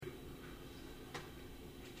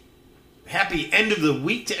Happy end of the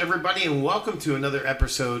week to everybody, and welcome to another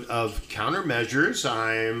episode of Countermeasures.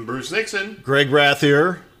 I'm Bruce Nixon. Greg Rath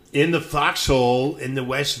here. In the foxhole in the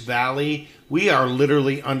West Valley. We are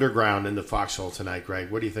literally underground in the foxhole tonight, Greg.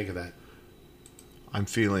 What do you think of that? I'm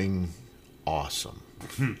feeling awesome.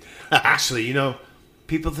 Actually, you know,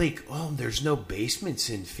 people think, oh, there's no basements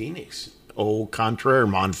in Phoenix. Au contraire,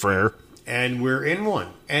 mon frere. And we're in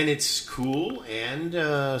one. And it's cool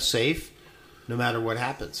and safe no matter what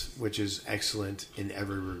happens, which is excellent in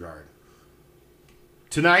every regard.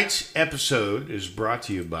 Tonight's episode is brought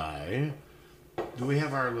to you by... Do we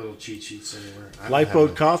have our little cheat sheets anywhere?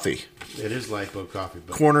 Lifeboat Coffee. It is Lifeboat Coffee.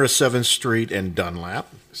 But Corner of 7th Street and Dunlap.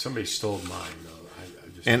 somebody stole mine, though.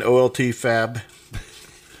 And OLT Fab.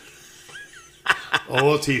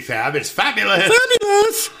 OLT Fab. It's fabulous.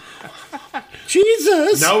 Fabulous!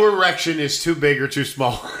 Jesus! No erection is too big or too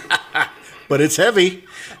small. But it's heavy.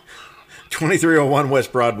 2301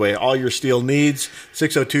 West Broadway. All your steel needs.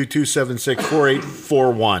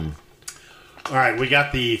 602-276-4841. All right, we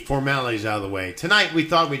got the formalities out of the way. Tonight, we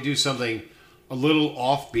thought we'd do something a little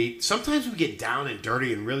offbeat. Sometimes we get down and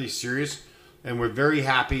dirty and really serious, and we're very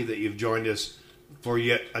happy that you've joined us for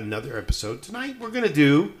yet another episode. Tonight, we're going to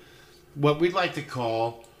do what we'd like to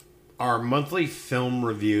call our monthly film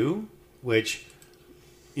review, which,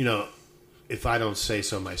 you know, if I don't say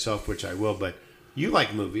so myself, which I will, but you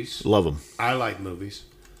like movies. Love them. I like movies.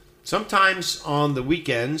 Sometimes on the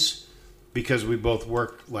weekends, because we both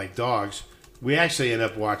work like dogs, we actually end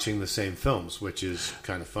up watching the same films, which is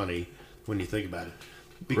kind of funny when you think about it.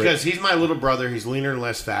 Because he's my little brother, he's leaner and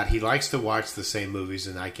less fat. He likes to watch the same movies,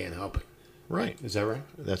 and I can't help it. Right. Is that right?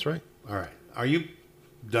 That's right. All right. Are you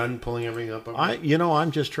done pulling everything up?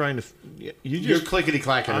 I'm just trying to... You're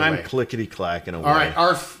clickety-clacking away. I'm clickety-clacking away.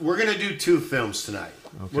 All right. We're going to do two films tonight.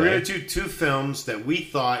 Okay. We're going to do two films that we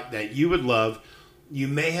thought that you would love. You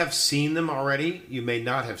may have seen them already. You may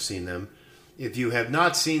not have seen them. If you have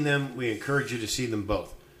not seen them, we encourage you to see them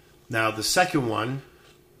both. Now, the second one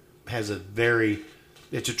has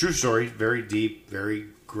it's a true story, very deep, very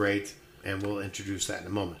great, and we'll introduce that in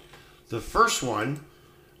a moment. The first one,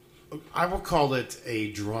 I will call it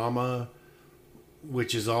a drama,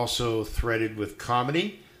 which is also threaded with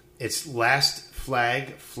comedy. It's Last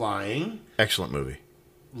Flag Flying. Excellent movie.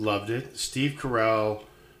 Loved it. Steve Carell,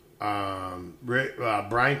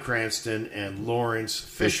 Bryan Cranston, and Lawrence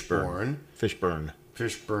Fishburne.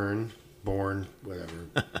 Bourne, whatever.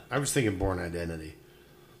 I was thinking Bourne Identity.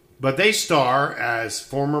 But they star as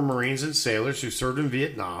former Marines and sailors who served in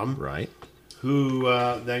Vietnam. Right. Who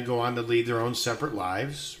then go on to lead their own separate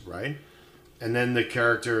lives, right? And then the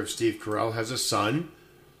character of Steve Carell has a son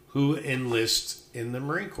who enlists in the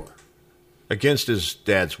Marine Corps. Against his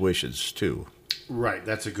dad's wishes, too. Right,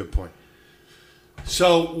 that's a good point.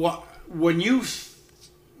 So when you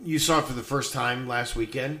saw it for the first time last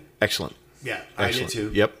weekend? Excellent. Yeah, Excellent. I did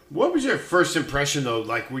too. Yep. What was your first impression, though,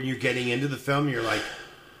 like when you're getting into the film? You're like,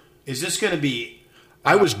 is this going to be...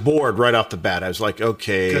 I was bored right off the bat. I was like,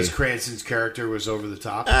 okay. Because Cranston's character was over the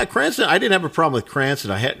top? Cranston, I didn't have a problem with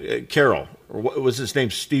Cranston. I had Carroll. Or what was his name?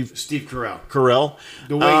 Steve Carell. Carell.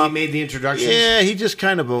 The way he made the introductions? Yeah, he just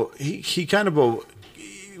kind of wimpy,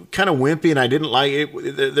 and I didn't like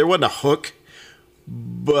it. There wasn't a hook,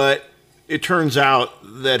 but it turns out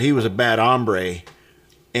that he was a bad hombre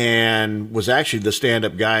and was actually the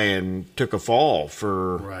stand-up guy and took a fall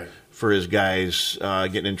for his guys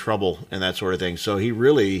getting in trouble and that sort of thing. So he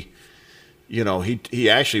really, he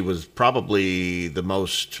actually was probably the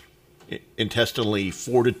most intestinally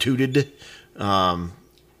fortituded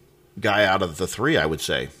guy out of the three, I would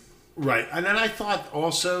say. Right. And then I thought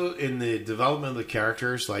also in the development of the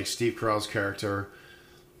characters, like Steve Carell's character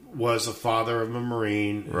was a father of a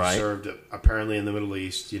Marine who served apparently in the Middle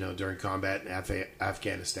East, during combat in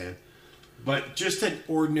Afghanistan. But just an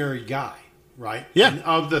ordinary guy, right? Yeah. And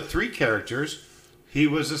of the three characters, he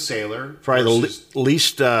was a sailor. Probably the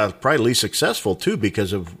least successful, too,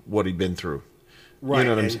 because of what he'd been through. Right.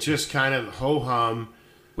 And just kind of ho-hum,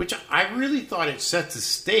 which I really thought it set the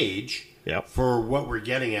stage for what we're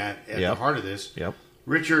getting at the heart of this. Yep.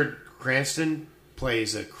 Richard Cranston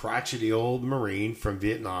plays a crotchety old Marine from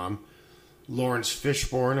Vietnam. Lawrence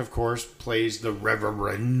Fishburne, of course, plays the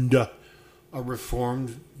Reverend, a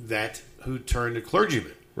reformed vet who turned a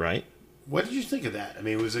clergyman. Right. What did you think of that? I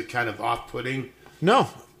mean, was it kind of off-putting? No.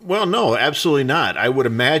 Well, no, absolutely not. I would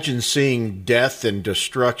imagine seeing death and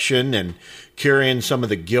destruction and carrying some of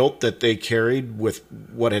the guilt that they carried with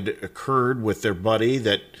what had occurred with their buddy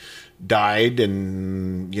that died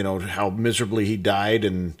and, how miserably he died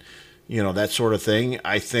and, that sort of thing.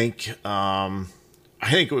 I think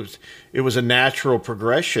it was a natural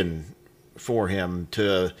progression for him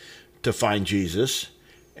to to find Jesus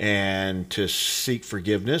and to seek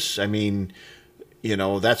forgiveness. I mean,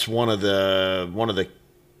 that's one of the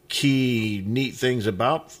key neat things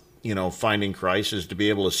about, finding Christ is to be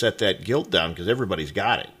able to set that guilt down, because everybody's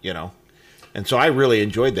got it, And so I really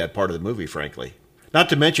enjoyed that part of the movie, frankly. Not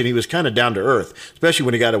to mention he was kind of down to earth, especially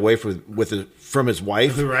when he got away from his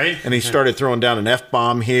wife. Right. And he started throwing down an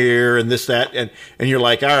F-bomb here and this, that. And you're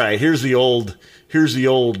like, all right, here's the old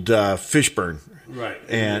Fishburne. Right.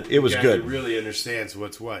 And it was good. He really understands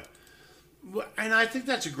what's what. And I think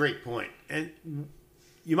that's a great point. And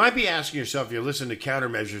you might be asking yourself, if you're listening to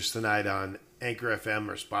Countermeasures tonight on Anchor FM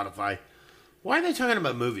or Spotify, why are they talking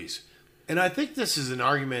about movies? And I think this is not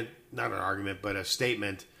an argument, but a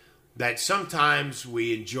statement that sometimes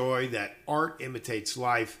we enjoy that art imitates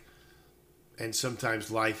life, and sometimes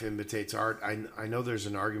life imitates art. I know there's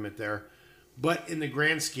an argument there. But in the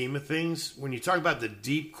grand scheme of things, when you talk about the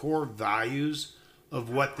deep core values of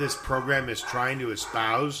what this program is trying to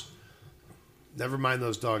espouse, never mind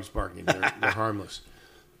those dogs barking. They're harmless.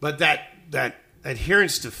 But that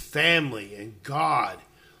adherence to family and God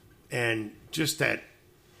and just that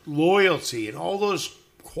loyalty and all those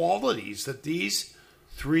qualities that these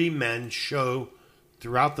three men show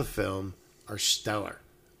throughout the film are stellar.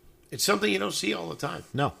 It's something you don't see all the time.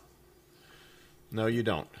 No, you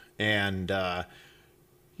don't. And,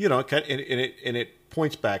 it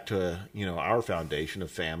points back to, our foundation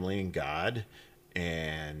of family and God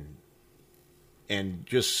and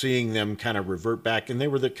just seeing them kind of revert back. And they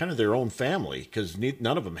were kind of their own family, because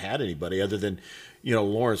none of them had anybody other than,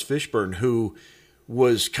 Lawrence Fishburne, who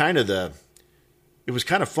was it was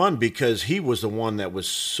kind of fun because he was the one that was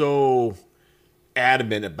so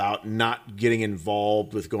adamant about not getting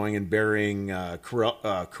involved with going and burying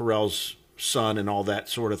Carell's son and all that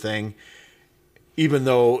sort of thing, even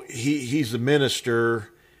though he's the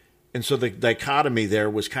minister. And so the dichotomy there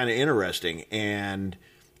was kind of interesting. And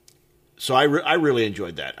so I really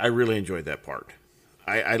enjoyed that. I really enjoyed that part.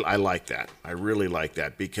 I like that. I really like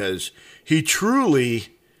that, because he truly,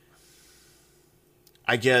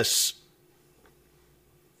 I guess,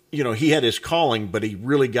 he had his calling, but he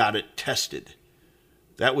really got it tested.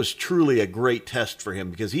 That was truly a great test for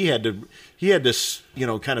him, because he had to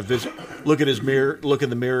kind of look in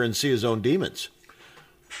the mirror and see his own demons.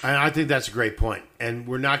 And I think that's a great point. And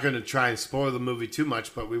we're not going to try and spoil the movie too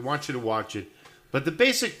much, but we want you to watch it. But the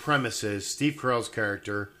basic premise is Steve Carell's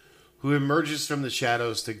character, who emerges from the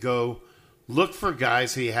shadows to go look for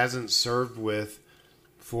guys he hasn't served with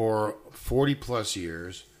for 40 plus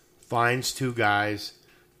years, finds two guys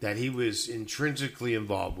that he was intrinsically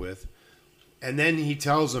involved with. And then he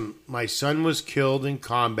tells them, my son was killed in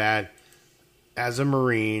combat as a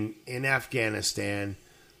Marine in Afghanistan.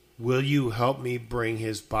 Will you help me bring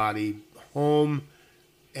his body home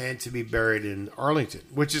and to be buried in Arlington?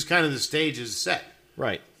 Which is kind of the stage is set.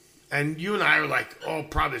 Right. And you and I are like, oh,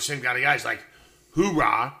 probably the same kind of guy. He's like,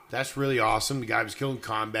 hoorah, that's really awesome. The guy was killed in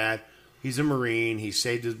combat. He's a Marine. He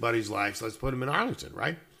saved his buddy's life. So let's put him in Arlington,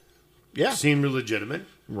 right? Yeah. Seemed legitimate.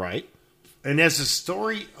 Right. And as the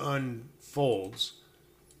story unfolds,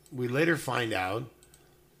 we later find out,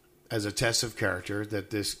 as a test of character,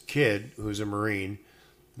 that this kid, who's a Marine,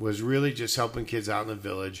 was really just helping kids out in the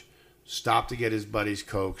village, stopped to get his buddy's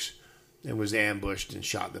cokes, and was ambushed and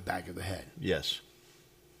shot in the back of the head. Yes.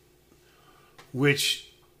 Which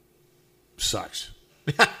sucks.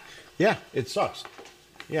 Yeah, it sucks.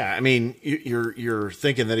 Yeah, I mean, you're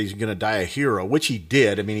thinking that he's going to die a hero, which he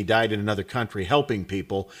did. I mean, he died in another country helping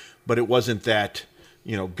people, but it wasn't that,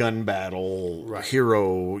 gun battle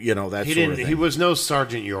hero, that sort of thing. He was no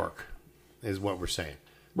Sergeant York, is what we're saying.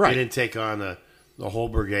 Right. He didn't take on the whole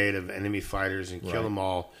brigade of enemy fighters and kill them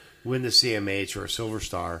all, win the CMH or a Silver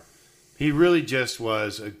Star. He really just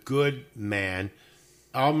was a good man,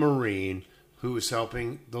 a Marine, who was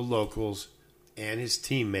helping the locals and his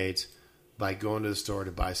teammates by going to the store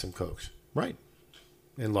to buy some Cokes. Right.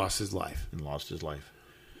 And lost his life.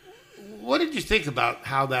 What did you think about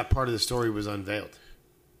how that part of the story was unveiled?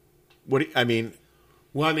 Well, I mean,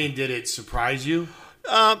 did it surprise you?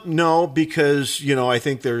 No, because, I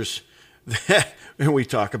think there's that, and we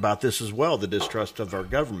talk about this as well, the distrust of our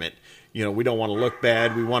government. We don't want to look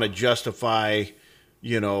bad. We want to justify,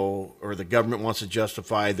 or the government wants to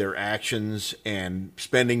justify their actions and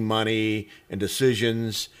spending money and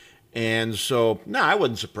decisions. And so, I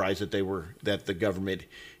wasn't surprised that the government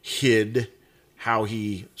hid how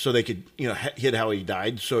he hid how he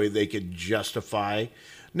died so they could justify.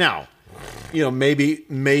 Now, maybe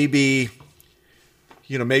they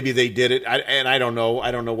did it. I don't know.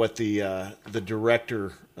 I don't know what the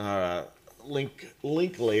director,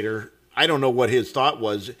 Linklater, I don't know what his thought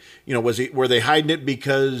was. Were they hiding it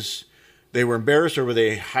because they were embarrassed, or were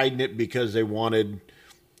they hiding it because they wanted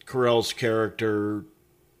Carell's character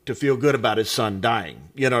to feel good about his son dying?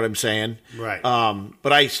 You know what I'm saying? Right.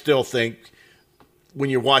 But I still think when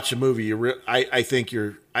you watch the movie, I think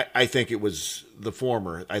it was the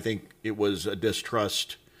former. I think it was a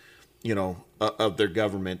distrust, of their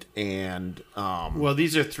government. And well,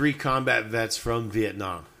 these are 3 combat vets from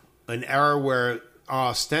Vietnam, an era where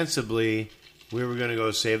ostensibly we were going to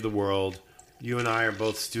go save the world. You and I are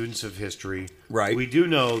both students of history. Right. We do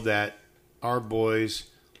know that our boys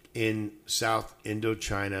in South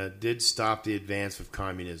Indochina did stop the advance of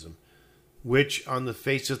communism, which on the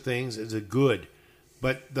face of things is a good.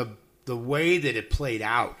 But the way that it played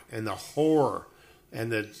out and the horror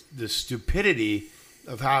and the stupidity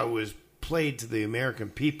of how it was played to the American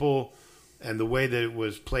people and the way that it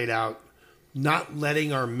was played out, not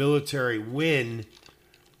letting our military win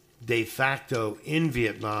de facto in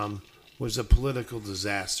Vietnam, was a political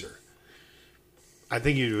disaster. I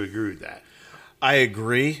think you would agree with that. I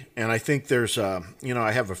agree, and I think there's I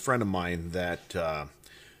have a friend of mine that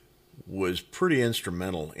was pretty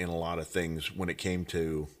instrumental in a lot of things when it came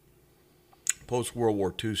to post-World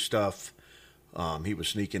War II stuff. He was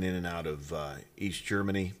sneaking in and out of East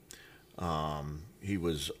Germany. He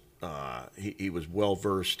was well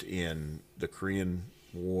versed in the Korean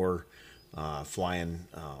War, flying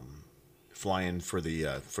for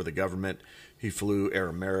the government. He flew Air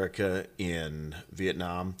America in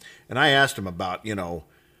Vietnam. And I asked him about,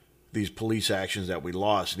 these police actions that we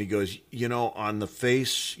lost. And he goes, on the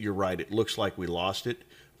face, you're right, it looks like we lost it.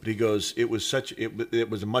 But he goes, it was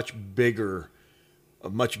a much bigger,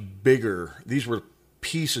 these were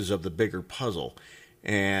pieces of the bigger puzzle.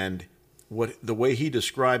 And the way he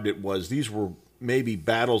described it was, these were maybe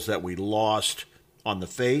battles that we lost on the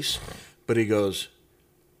face. But he goes,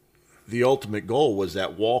 the ultimate goal was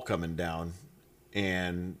that wall coming down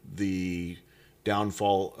and the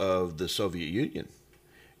downfall of the Soviet Union.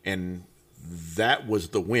 And that was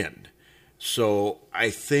the win. So I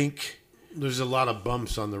think there's a lot of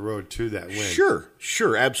bumps on the road to that win.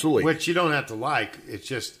 Sure, absolutely. Which you don't have to like. It's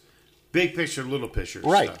just big picture, little picture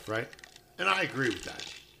stuff, right? And I agree with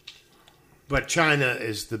that. But China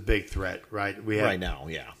is the big threat, right? Right now,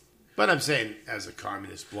 yeah. But I'm saying as a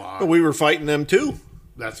communist bloc. But we were fighting them too.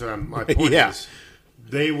 That's what my point is.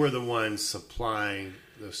 They were the ones supplying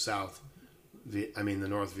the the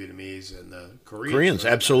North Vietnamese and the Koreans.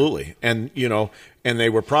 Right? Absolutely. And, and they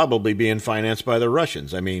were probably being financed by the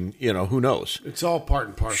Russians. I mean, who knows? It's all part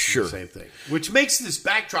and parcel of the same thing. Which makes this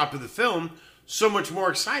backdrop of the film so much more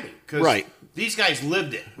exciting. Because these guys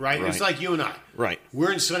lived it, right? It's like you and I. Right.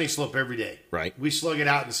 We're in Sunny Slope every day. Right. We slug it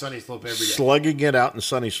out in Sunny Slope every day. Slugging it out in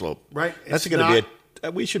Sunny Slope. Right. That's going to be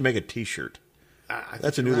we should make a T-shirt.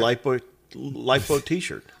 That's a new Lifeboat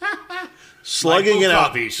T-shirt. Slugging it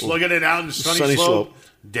out. Slugging it out in Sunny Slope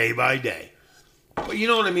day by day. But you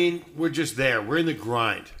know what I mean? We're just there. We're in the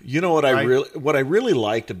grind. You know what what I really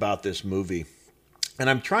liked about this movie, and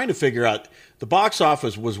I'm trying to figure out, the box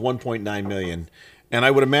office was $1.9 million, and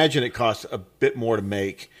I would imagine it cost a bit more to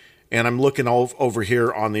make. And I'm looking over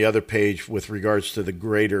here on the other page with regards to the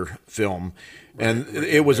Greater film, and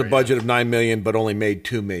it was a budget of $9 million, but only made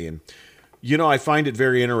 $2 million. I find it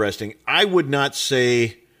very interesting. I would not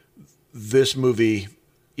say this movie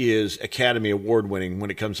is Academy Award winning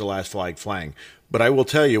when it comes to Last Flag Flying. But I will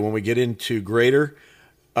tell you, when we get into Greater,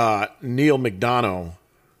 Neil McDonough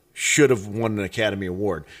should have won an Academy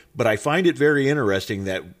Award. But I find it very interesting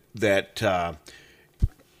that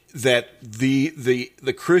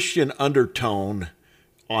the Christian undertone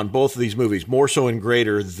on both of these movies, more so in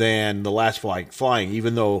Greater than The Last Flag Flying,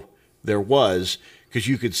 even though there was, because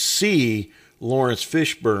you could see Lawrence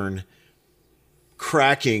Fishburne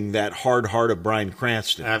cracking that hard heart of Bryan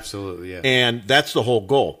Cranston. Absolutely, yeah. And that's the whole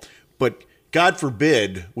goal. But God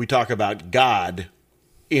forbid we talk about God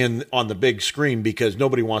on the big screen, because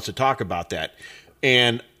nobody wants to talk about that.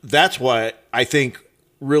 And that's why I think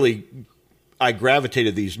really I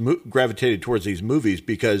gravitated towards these movies,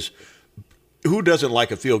 because who doesn't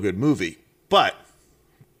like a feel-good movie? But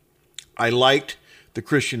I liked the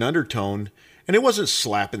Christian undertone, and it wasn't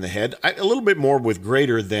slap in the head. A little bit more with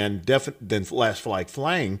Greater than Last Flag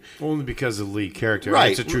Flying. Only because of the lead character.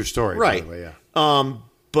 Right. It's a true story, right. by the way, yeah.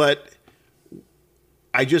 But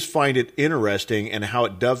I just find it interesting and how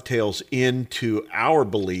it dovetails into our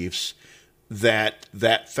beliefs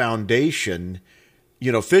that foundation,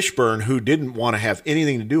 Fishburne, who didn't want to have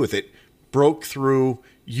anything to do with it, broke through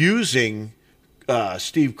using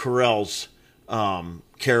Steve Carell's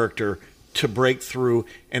character to break through.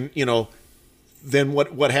 And, then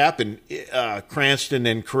what happened? Cranston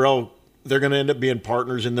and Carell they're going to end up being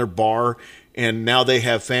partners in their bar, and now they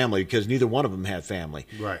have family because neither one of them had family,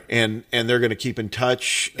 Right. And they're going to keep in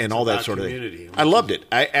touch and all that about sort of community. thing. I loved it.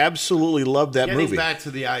 I absolutely loved that Getting movie. back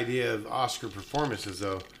to the idea of Oscar performances,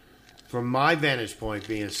 though, from my vantage point,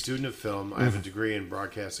 being a student of film, I have a degree in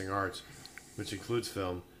broadcasting arts, which includes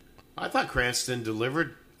film. I thought Cranston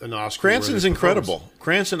delivered an Oscar. Cranston's incredible.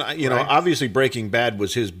 Cranston, you know, Right. obviously Breaking Bad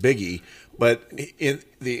was his biggie, but in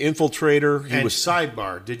The Infiltrator, he And was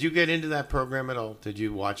sidebar, did you get into that program at all? Did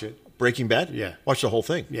you watch it? Breaking Bad. Yeah. Watch the whole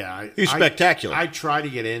thing. Yeah, he's spectacular. I tried to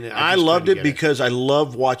get in. I just loved couldn't it get because I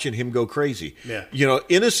love watching him go crazy. Yeah. You know,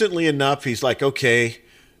 innocently enough, he's like, okay,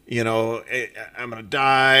 you know, I'm going to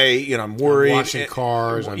die. You know, I'm worried. washing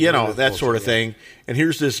cars, I'm you doing know, this that sort of bullshit, thing. And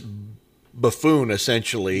here's this buffoon,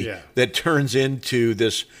 essentially, Yeah. that turns into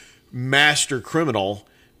this master criminal.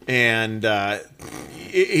 And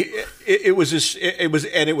it was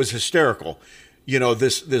hysterical. You know,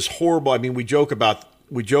 this horrible. I mean, we joke about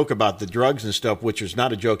the drugs and stuff, which is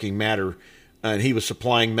not a joking matter. And he was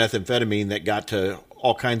supplying methamphetamine that got to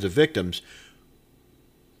all kinds of victims.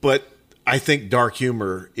 But I think dark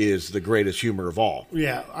humor is the greatest humor of all.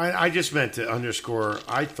 Yeah, I just meant to underscore.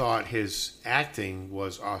 I thought his acting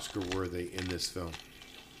was Oscar worthy in this film.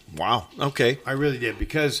 Wow. Okay. I really did,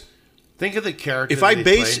 because think of the character. If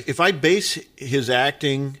I base his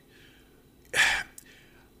acting,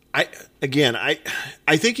 I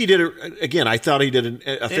think he did it again. I thought he did in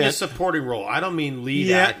a supporting role. I don't mean lead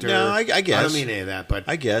Yeah, actor. no, I guess. I don't mean any of that. But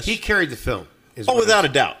I guess. he carried the film. Oh, without a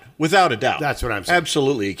doubt. Without a doubt. That's what I'm saying.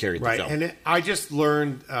 Absolutely, he carried Right, the film. and I just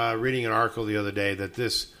learned reading an article the other day that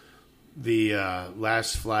the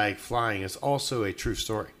Last Flag Flying is also a true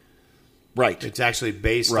story. Right. It's actually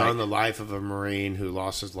based Right. on the life of a Marine who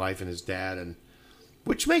lost his life and his dad, and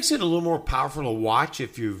which makes it a little more powerful to watch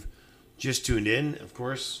if you've just tuned in. Of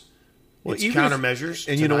course, it's countermeasures.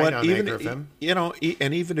 And you know what? On Even Anchor FM.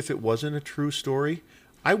 and even if it wasn't a true story,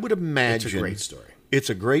 I would imagine It's a great story. It's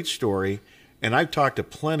a great story. And I've talked to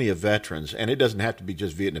plenty of veterans, and it doesn't have to be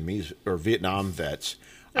just Vietnamese or Vietnam vets.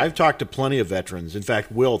 I've talked to plenty of veterans. In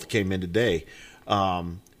fact, Will came in today.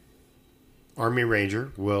 Army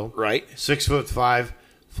Ranger, Will. Right. 6'5",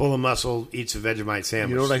 full of muscle, eats a Vegemite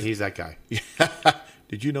sandwich. You know what He's that guy.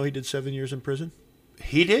 Did you know he did 7 years in prison?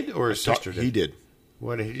 He did, or his sister did? He did.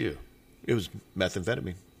 What did he do? It was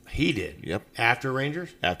methamphetamine He did. Yep. After Rangers?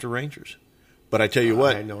 after Rangers. But I tell you I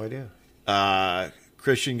what, had no idea.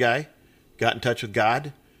 Christian guy, got in touch with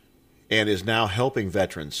God, and is now helping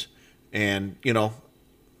veterans. And, you know,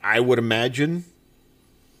 I would imagine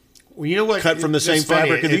Well, you know what? cut from the It's same funny.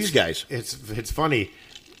 fabric of these guys. It's funny.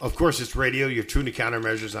 Of course, it's radio. You're tuned to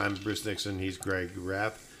Countermeasures. I'm Bruce Nixon. He's Greg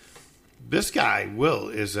Rath. This guy, Will,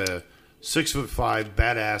 is a 6'5"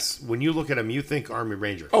 badass. When you look at him, you think Army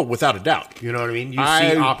Ranger. Oh, without a doubt. You know what I mean? You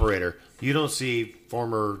see operator. You don't see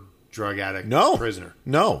former drug addict prisoner.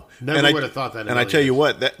 No. Never And would have thought that in And I a tell you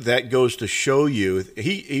million what, that goes to show you,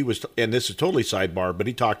 he was, and this is totally sidebar, but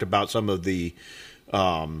he talked about some of the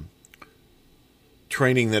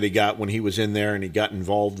training that he got when he was in there, and he got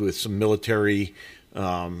involved with some military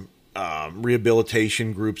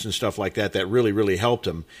rehabilitation groups and stuff like that really, really helped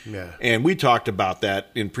him. Yeah. And we talked about that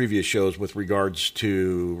in previous shows with regards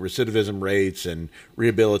to recidivism rates and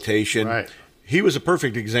rehabilitation. Right. He was a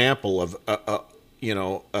perfect example of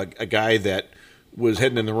a guy that was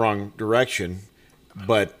heading in the wrong direction,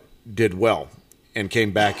 but did well and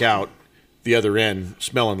came back out the other end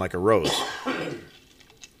smelling like a rose.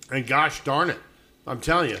 And gosh darn it, I'm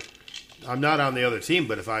telling you, I'm not on the other team,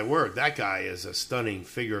 but if I were, that guy is a stunning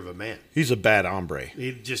figure of a man. He's a bad hombre.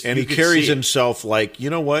 He just And you he could carries see it. himself like, you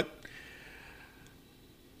know what?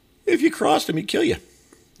 If you crossed him, he'd kill you.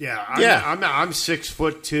 Yeah, Yeah. I'm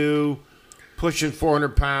 6'2", pushing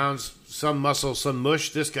 400 pounds, some muscle, some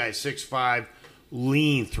mush. This guy's 6'5",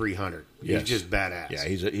 lean 300. Yes. He's just badass. Yeah,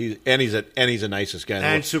 he's the nicest guy in the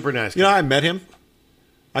and world. super nice. You know, guy. I met him.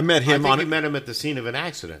 I met I him think on you met him at the scene of an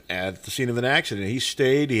accident. at the scene of an accident. He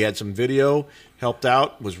stayed. He had some video, helped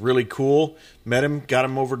out, was really cool. Met him, got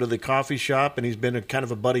him over to the coffee shop, and he's been a kind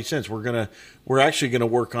of a buddy since. We're actually gonna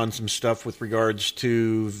work on some stuff with regards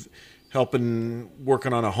to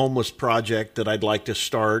working on a homeless project that I'd like to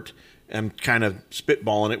start. I'm kind of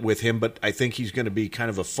spitballing it with him, but I think he's going to be kind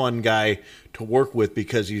of a fun guy to work with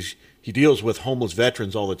because he deals with homeless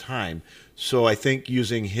veterans all the time. So I think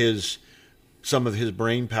using some of his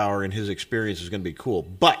brain power and his experience is going to be cool.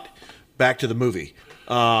 But back to the movie.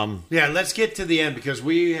 Yeah, let's get to the end because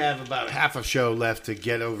we have about half a show left to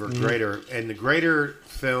get over Greater. And the Greater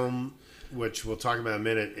film, which we'll talk about in a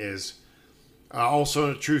minute, is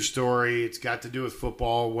also a true story. It's got to do with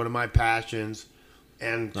football, one of my passions,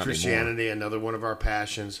 and Not Christianity, another one of our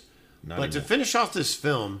passions. But anymore. to finish off this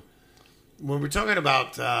film, when we're talking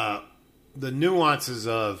about the nuances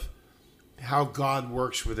of how God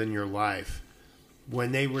works within your life,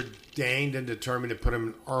 when they were deigned and determined to put him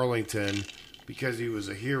in Arlington because he was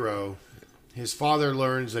a hero, his father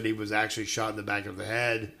learns that he was actually shot in the back of the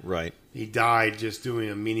head. Right. He died just doing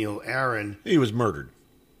a menial errand. He was murdered.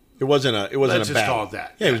 It wasn't a Let's a just battle. call it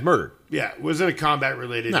that. Yeah, he was murdered. Yeah, it wasn't a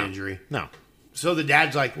combat-related No. injury. No. So the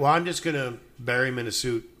dad's like, well, I'm just going to bury him in a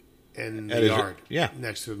suit in the At his- yard yeah.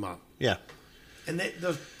 next to his mom. Yeah. And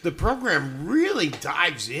the program really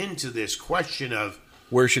dives into this question of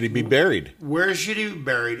Where should he be buried? where should he be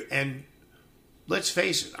buried? And let's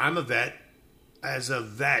face it, I'm a vet. As a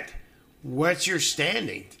vet, what's your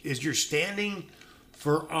standing? Is your standing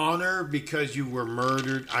for honor because you were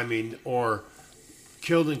murdered, or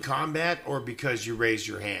killed in combat, or because you raised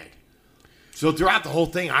your hand? So throughout the whole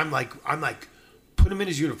thing, I'm like, put him in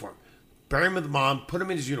his uniform. Bury him with mom, put him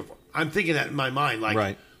in his uniform. I'm thinking that in my mind. Like,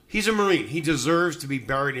 Right. he's a Marine. He deserves to be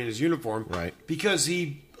buried in his uniform. Right. Because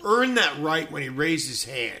he earned that right when he raised his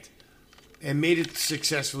hand and made it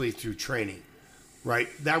successfully through training. Right?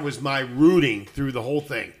 That was my rooting through the whole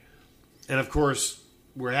thing. And of course,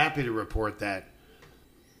 we're happy to report that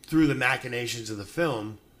through the machinations of the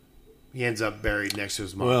film, he ends up buried next to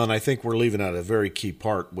his mom. Well, and I think we're leaving out a very key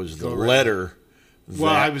part was the Go right letter.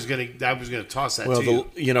 Well, that- I was gonna toss that to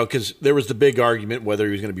you. Because there was the big argument whether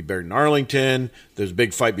he was going to be buried in Arlington. There's a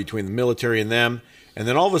big fight between the military and them, and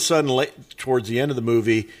then all of a sudden, towards the end of the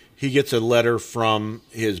movie, he gets a letter from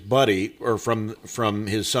his buddy or from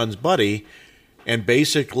his son's buddy, and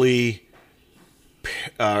basically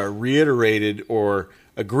reiterated or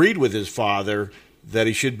agreed with his father that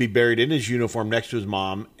he should be buried in his uniform next to his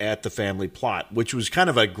mom at the family plot, which was kind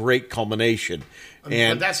of a great culmination.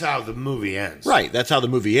 But that's how the movie ends. Right, that's how the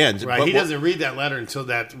movie ends. Right. But He doesn't read that letter until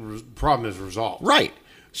that problem is resolved. Right.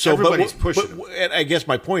 So, Everybody's pushing him. and I guess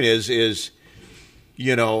my point is, he's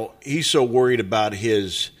so worried about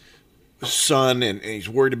his son, and he's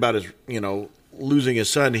worried about his, losing his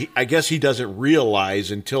son. I guess he doesn't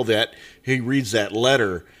realize until that he reads that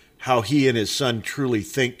letter how he and his son truly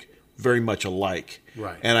think very much alike.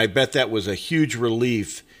 Right. And I bet that was a huge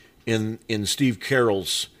relief in Steve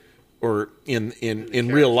Carell's, or in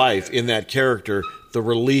real life, in that character, the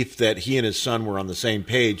relief that he and his son were on the same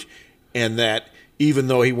page, and that even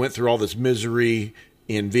though he went through all this misery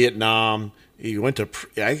in Vietnam, he went to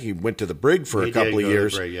the brig for a couple of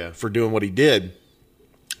years for doing what he did.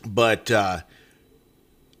 But I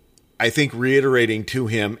think reiterating to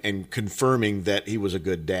him and confirming that he was a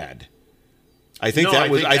good dad. I think that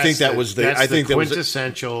was the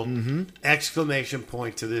quintessential exclamation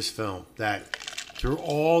point to this film. That through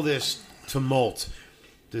all this tumult,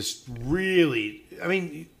 this really,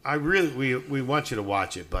 we want you to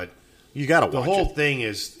watch it, but you got to watch the whole it. thing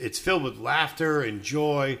it's filled with laughter and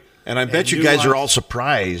joy. And I bet you guys are all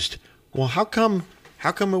surprised. Well, how come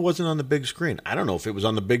it wasn't on the big screen? I don't know if it was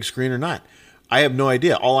on the big screen or not. I have no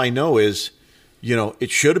idea. All I know is, it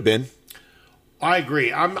should have been. I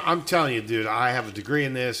agree. I'm telling you, dude, I have a degree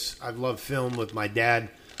in this. I've loved film with my dad.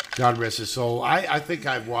 God rest his soul. I think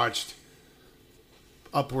I've watched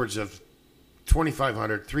upwards of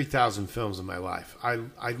 2,500, 3,000 films in my life.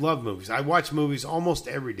 I love movies. I watch movies almost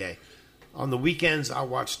every day. On the weekends, I'll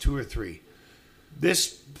watch 2 or 3.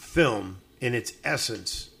 This film, in its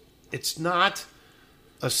essence, it's not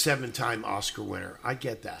a 7-time Oscar winner. I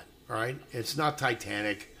get that, all right? It's not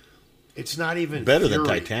Titanic. It's not even better Fury. than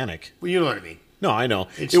Titanic. Well, you know what I mean. No, I know.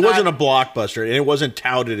 It's it wasn't not- a blockbuster, and it wasn't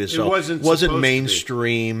touted as so. It wasn't wasn't supposed to be.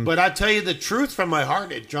 mainstream. But I tell you the truth from my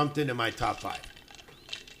heart, it jumped into my top 5.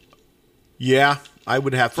 Yeah, I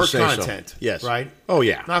would have to For say content. so. Yes. Right? Oh,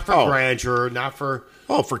 yeah. Not for grandeur, not for...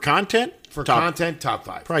 For content? For top, content, top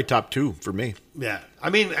 5. Probably top 2 for me. Yeah. I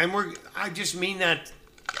just mean that,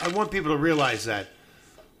 I want people to realize that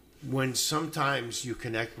when sometimes you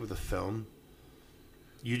connect with a film,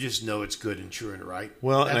 you just know it's good and true and right.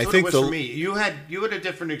 Well, That's and I what think it was for me. You had a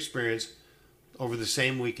different experience over the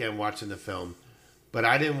same weekend watching the film, but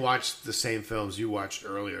I didn't watch the same films you watched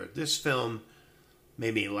earlier. This film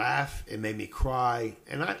made me laugh. It made me cry,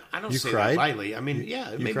 and I don't say cried? that lightly. It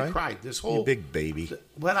made me cry. This whole You big baby.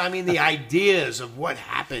 But the ideas of what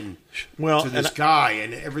happened Well, to this and guy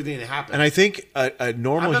and everything that happened. And I think a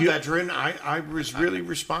normal... I'm a veteran. I was really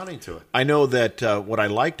responding to it. I know that what I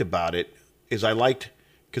liked about it is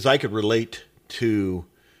because I could relate to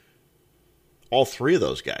all 3 of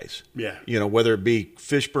those guys. Yeah. Whether it be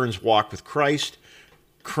Fishburne's walk with Christ,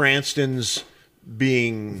 Cranston's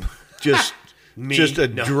being just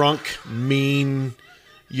drunk, mean,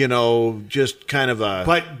 just kind of a...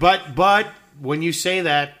 But when you say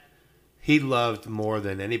that, he loved more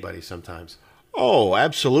than anybody sometimes. Oh,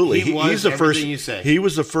 absolutely. He was He's the first. everything you say. He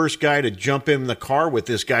was the first guy to jump in the car with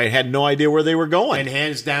this guy. Had no idea where they were going. And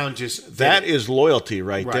hands down, just That is loyalty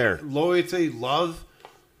right there. Loyalty, love,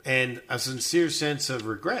 and a sincere sense of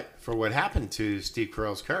regret for what happened to Steve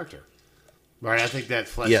Carell's character. Right? I think that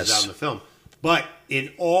fleshes out in the film. But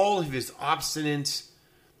in all of his obstinance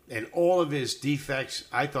and all of his defects,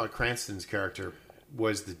 I thought Cranston's character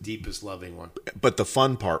was the deepest loving one. But the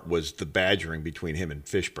fun part was the badgering between him and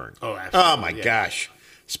Fishburne. Oh, absolutely. Oh, my gosh.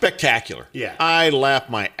 Spectacular. Yeah. I laughed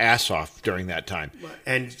my ass off during that time.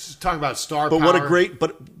 And talk about star But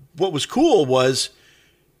power. what was cool was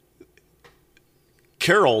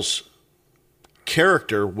Carol's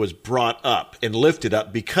character was brought up and lifted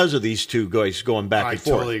up because of these two guys going back and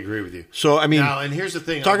forth. I totally agree with you. So, I mean, now, and here's the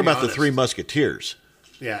thing. talk I'll be about the honest. Three Musketeers.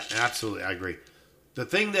 Yeah, absolutely. I agree. The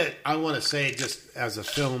thing that I want to say, just as a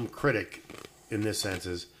film critic in this sense,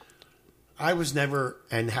 is I was never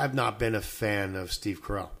and have not been a fan of Steve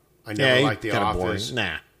Carell. I never liked The Office. Boring.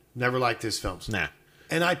 Nah. Never liked his films. Nah.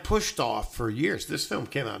 And I pushed off for years. This film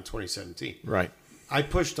came out in 2017. Right. I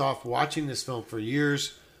pushed off watching this film for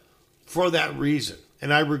years for that reason.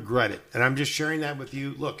 And I regret it. And I'm just sharing that with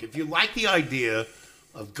you. Look, if you like the idea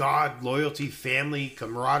of God, loyalty, family,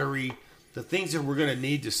 camaraderie, the things that we're going to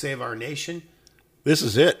need to save our nation, This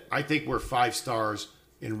is it. I think we're 5 stars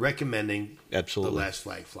in recommending Absolutely. The Last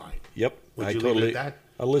Flag Flying. Yep. Would you leave it at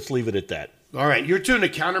that? Let's leave it at that. All right. You're tuned to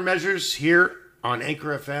Countermeasures here on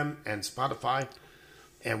Anchor FM and Spotify.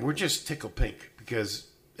 And we're just tickled pink because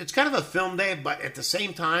it's kind of a film day, but at the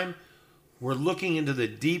same time, we're looking into the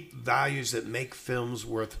deep values that make films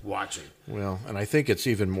worth watching. Well, and I think it's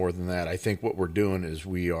even more than that. I think what we're doing is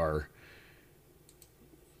we are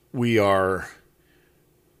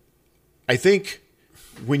I think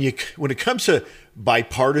when it comes to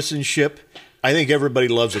bipartisanship, I think everybody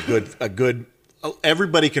loves a good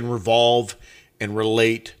everybody can revolve and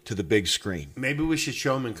relate to the big screen. Maybe we should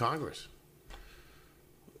show them in Congress.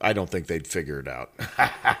 I don't think they'd figure it out.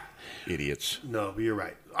 Idiots. No, but you're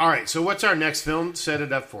right. All right, so what's our next film? Set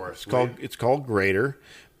it up for us. It's called Greater.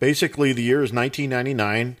 Basically, the year is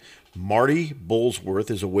 1999. Marty Bullsworth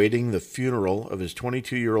is awaiting the funeral of his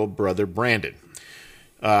 22-year-old brother, Brandon.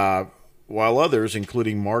 While others,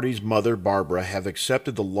 including Marty's mother, Barbara, have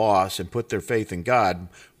accepted the loss and put their faith in God,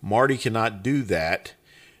 Marty cannot do that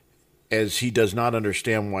as he does not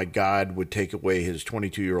understand why God would take away his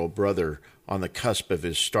 22-year-old brother on the cusp of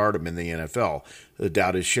his stardom in the NFL. The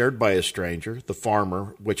doubt is shared by a stranger, the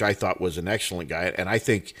farmer, which I thought was an excellent guy. And I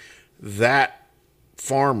think that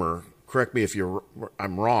farmer, correct me if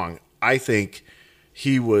I'm wrong, I think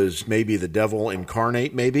he was maybe the devil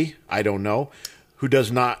incarnate, maybe, I don't know, who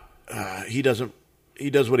does not, he does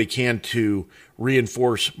what he can to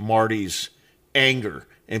reinforce Marty's anger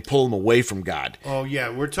and pull him away from God. Oh, yeah,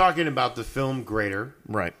 we're talking about the film Greater.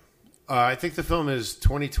 Right. I think the film is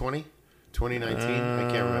 2020, 2019. I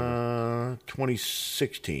can't remember.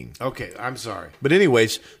 2016. Okay, I'm sorry. But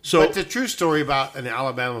anyways, so... But it's a true story about an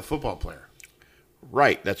Alabama football player.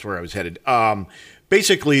 Right, that's where I was headed.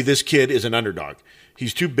 Basically, this kid is an underdog.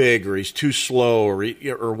 He's too big, or he's too slow,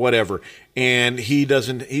 or whatever, and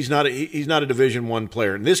he's not a Division I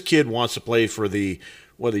player. And this kid wants to play for the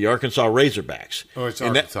Arkansas Razorbacks. Oh, it's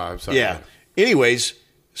Arkansas. I'm sorry. Yeah. Anyways,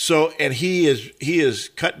 and he is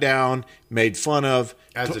cut down, made fun of,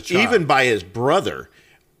 as a child, even by his brother,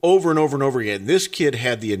 over and over and over again. This kid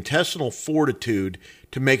had the intestinal fortitude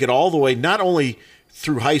to make it all the way, not only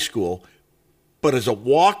through high school, but as a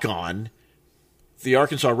walk-on, the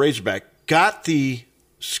Arkansas Razorback got the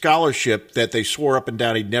scholarship that they swore up and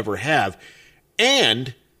down he'd never have,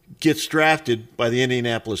 and gets drafted by the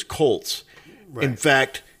Indianapolis Colts. Right. In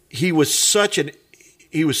fact, he was such an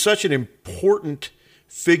important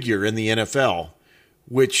figure in the NFL,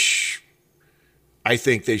 which I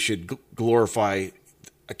think they should glorify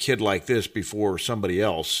a kid like this before somebody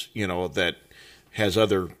else, that has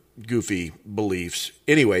other goofy beliefs.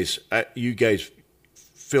 Anyways, you guys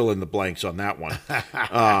fill in the blanks on that one.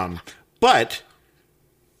 But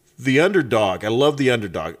the underdog, I love the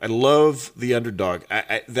underdog.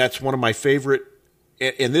 That's one of my favorite.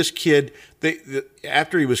 And this kid,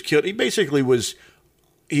 after he was killed, he basically was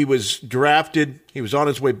drafted. He was on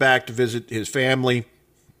his way back to visit his family,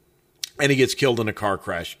 and he gets killed in a car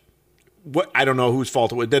crash. I don't know whose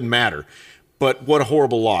fault it was. It doesn't matter. But what a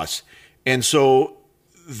horrible loss. And so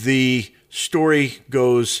the story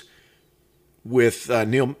goes with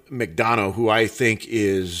Neil McDonough, who I think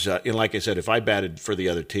is, and like I said, if I batted for the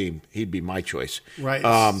other team, he'd be my choice. Right.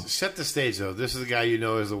 Set the stage, though. This is the guy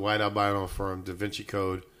as the white albino from Da Vinci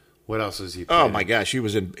Code. What else has he played? Oh, my gosh. He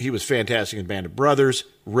was fantastic in Band of Brothers.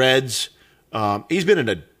 Reds. He's been in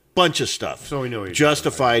a bunch of stuff. So we know he's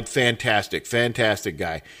Justified, fantastic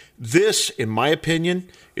guy. This, in my opinion,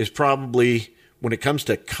 is probably, when it comes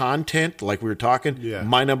to content, like we were talking,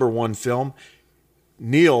 my number one film.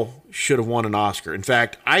 Neil should have won an Oscar. In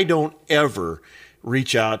fact, I don't ever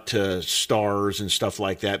reach out to stars and stuff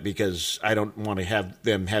like that because I don't want to have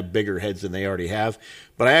them have bigger heads than they already have.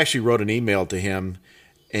 But I actually wrote an email to him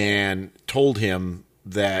and told him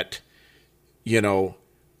that,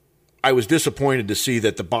 I was disappointed to see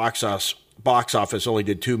that the box office only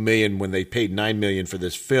did $2 million when they paid $9 million for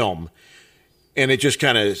this film. And it just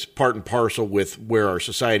kind of is part and parcel with where our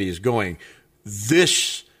society is going.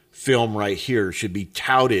 This film right here should be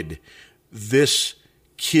touted. This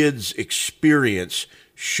kid's experience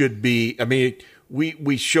should be,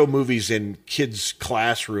 we show movies in kids'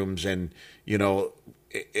 classrooms and,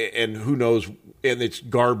 and who knows, and it's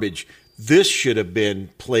garbage. This should have been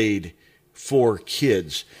played for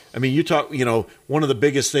kids. You talk, one of the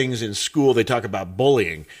biggest things in school, they talk about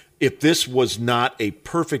bullying. If this was not a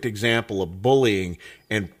perfect example of bullying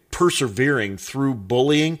and persevering through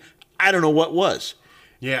bullying, I don't know what was.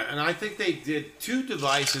 Yeah, and I think they did two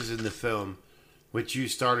devices in the film, which you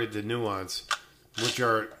started to nuance, which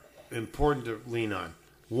are important to lean on.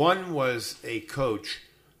 One was a coach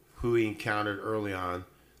who he encountered early on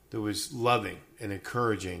that was loving and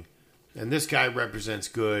encouraging. And this guy represents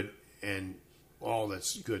good and all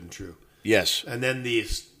that's good and true. Yes. And then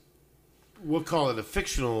we'll call it a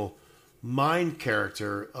fictional mind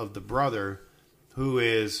character of the brother who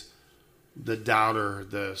is the doubter,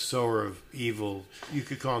 the sower of evil. You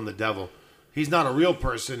could call him the devil. He's not a real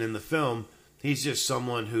person in the film. He's just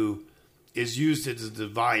someone who is used as a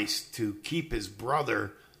device to keep his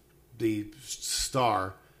brother, the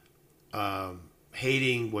star,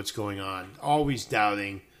 hating what's going on, always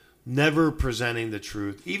doubting, never presenting the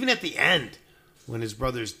truth. Even at the end, when his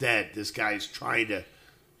brother's dead, this guy's trying to,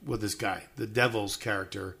 the devil's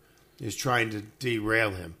character, is trying to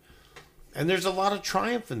derail him. And there's a lot of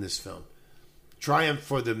triumph in this film. Triumph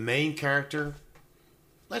for the main character.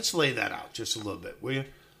 Let's lay that out just a little bit, will you?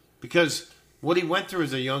 Because what he went through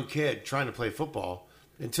as a young kid trying to play football,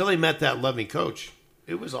 until he met that loving coach,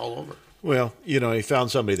 it was all over. Well, he found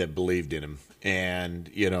somebody that believed in him. And,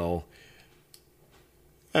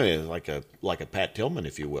 like a Pat Tillman,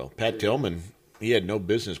 if you will. Pat Tillman, he had no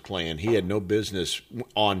business playing. He had no business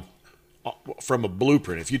from a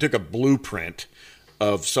blueprint. If you took a blueprint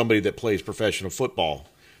of somebody that plays professional football,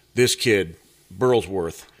 this kid,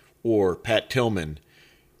 Burlsworth, or Pat Tillman,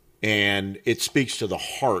 and it speaks to the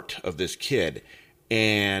heart of this kid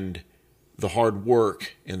and the hard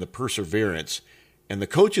work and the perseverance. And the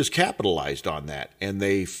coaches capitalized on that, and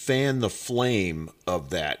they fanned the flame of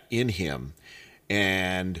that in him.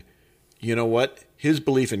 And you know what? His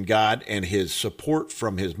belief in God and his support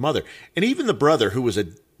from his mother, and even the brother, who was a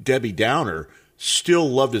Debbie Downer, still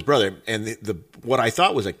loved his brother. And what I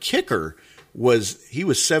thought was a kicker was he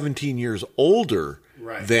was 17 years older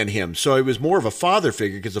than him. So he was more of a father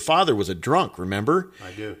figure because the father was a drunk, remember?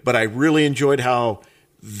 I do. But I really enjoyed how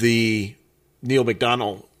the Neil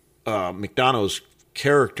McDonough's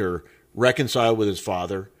character reconciled with his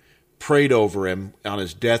father, prayed over him on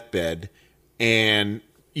his deathbed, and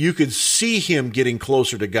you could see him getting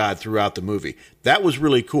closer to God throughout the movie. That was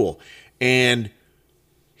really cool. And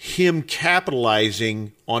him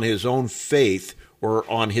capitalizing on his own faith or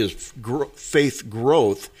on his faith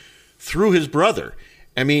growth through his brother.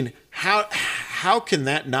 How can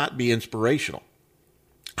that not be inspirational?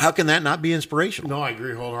 How can that not be inspirational? No, I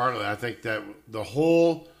agree wholeheartedly. I think that the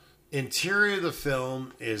whole interior of the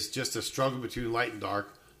film is just a struggle between light and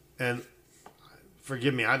dark. And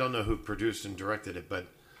forgive me, I don't know who produced and directed it, but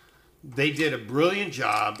they did a brilliant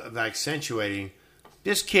job of accentuating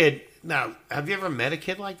this kid. Now, have you ever met a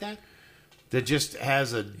kid like that? That just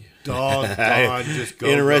has a doggone just go,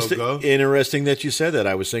 go. Interesting that you said that.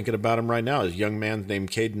 I was thinking about him right now. A young man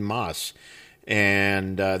named Caden Moss.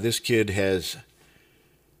 And this kid has,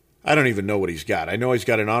 I don't even know what he's got. I know he's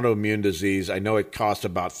got an autoimmune disease. I know it costs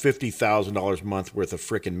about $50,000 a month worth of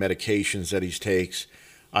frickin' medications that he takes.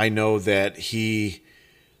 I know that he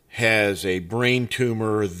has a brain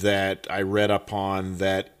tumor that I read upon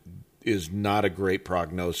that is not a great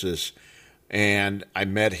prognosis. And I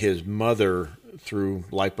met his mother through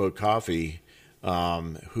Lifeboat Coffee,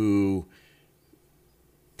 who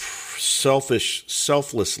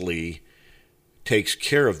selflessly takes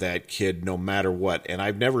care of that kid no matter what. And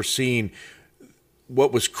I've never seen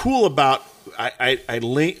what was cool about. I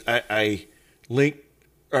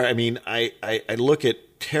look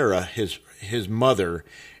at Tara, his mother,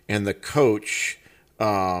 and the coach.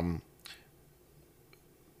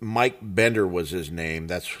 Mike Bender was his name.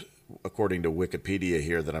 That's according to Wikipedia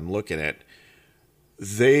here that I'm looking at.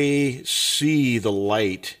 They see the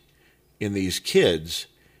light in these kids,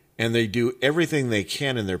 and they do everything they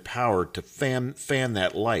can in their power to fan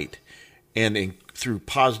that light, and through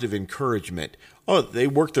positive encouragement. Oh, they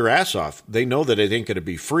work their ass off. They know that it ain't going to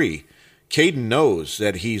be free. Caden knows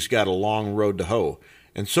that he's got a long road to hoe,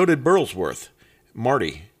 and so did Burlsworth,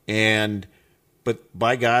 Marty. But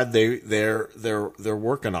by God, they're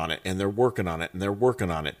working on it, and they're working on it, and they're working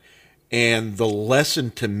on it. And the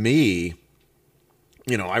lesson to me,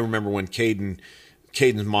 I remember when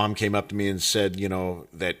Caden's mom came up to me and said,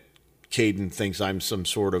 that Caden thinks I'm some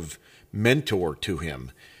sort of mentor to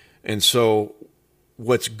him. And so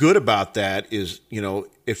what's good about that is,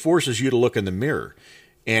 it forces you to look in the mirror,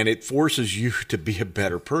 and it forces you to be a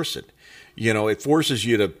better person. It forces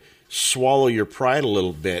you to swallow your pride a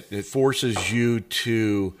little bit. It forces you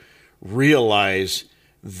to realize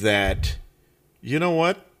that, you know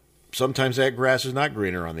what? Sometimes that grass is not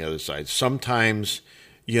greener on the other side. Sometimes,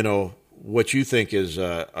 what you think is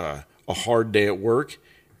a hard day at work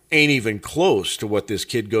ain't even close to what this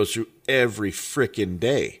kid goes through every frickin'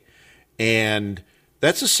 day. And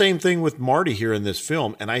that's the same thing with Marty here in this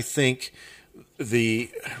film. And I think the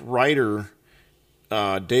writer,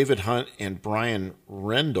 David Hunt and Brian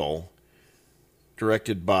Rendell,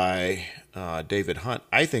 directed by David Hunt,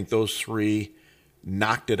 I think those three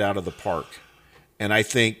knocked it out of the park. And I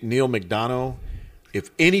think Neil McDonough,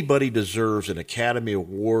 if anybody deserves an Academy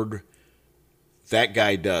Award, that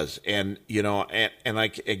guy does. And,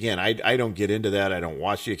 again, I don't get into that. I don't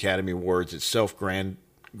watch the Academy Awards. It's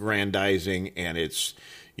self-grandizing, and it's,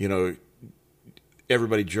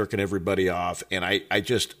 everybody jerking everybody off. And I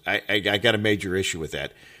got a major issue with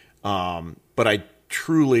that. But I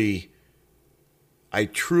truly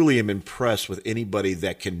am impressed with anybody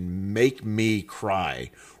that can make me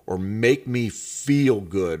cry or make me feel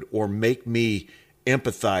good or make me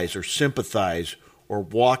empathize or sympathize or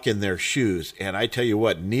walk in their shoes. And I tell you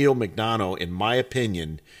what, Neil McDonough, in my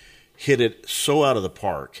opinion, hit it so out of the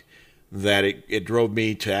park that it drove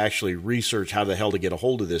me to actually research how the hell to get a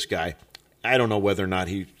hold of this guy. I don't know whether or not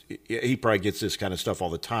he probably gets this kind of stuff all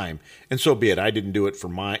the time, and so be it. I didn't do it for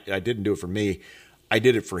me. I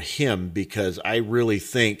did it for him because I really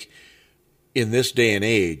think in this day and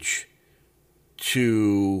age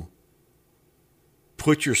to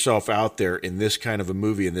put yourself out there in this kind of a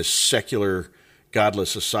movie, in this secular, godless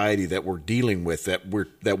society that we're dealing with,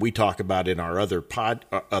 that we talk about in our other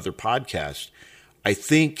podcasts, I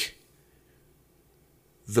think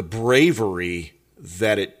the bravery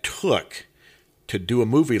that it took to do a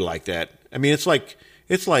movie like that. I mean, it's like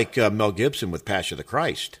Mel Gibson with Passion of the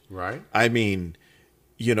Christ. Right. I mean,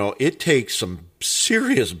 it takes some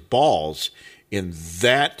serious balls in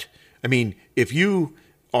that. I mean, if you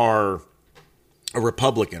are a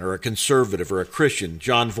Republican or a conservative or a Christian,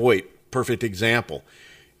 John Voight, perfect example,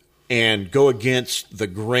 and go against the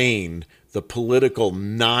grain, the political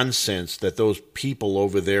nonsense that those people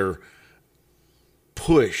over there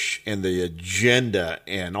push and the agenda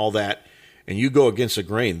and all that, and you go against the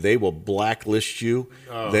grain, they will blacklist you,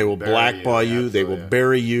 they will blackball you, they will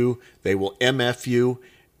bury you, they will MF you.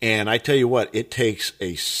 And I tell you what, it takes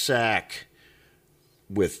a sack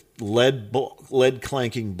with lead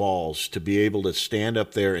clanking balls to be able to stand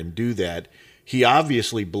up there and do that. He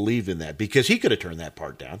obviously believed in that because he could have turned that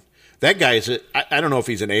part down. That guy is I don't know if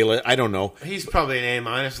he's an A-list. I don't know. He's probably an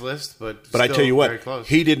A- list, but I tell you what, close.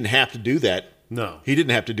 He didn't have to do that. No, he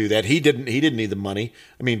didn't have to do that. He didn't need the money.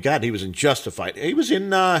 I mean, God, he was in Justified. He was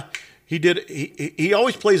in. He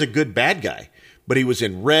always plays a good bad guy, but he was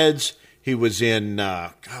in Reds. He was in.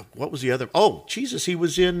 God, what was the other? Oh, Jesus, he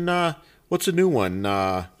was in. What's the new one?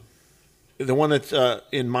 The one that's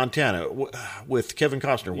in Montana with Kevin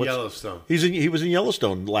Costner. Yellowstone. He was in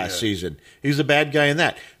Yellowstone last season. He was a bad guy in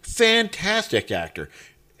that. Fantastic actor.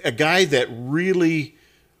 A guy that really,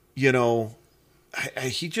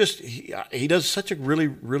 he does such a really,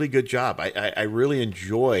 really good job. I really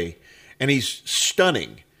enjoy, and he's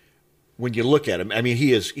stunning when you look at him. I mean,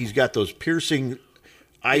 he's got those piercing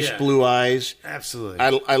ice blue eyes. Absolutely.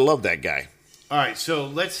 I love that guy. All right, so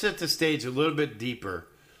let's set the stage a little bit deeper.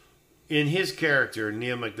 In his character,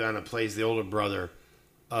 Neil McDonough plays the older brother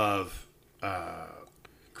of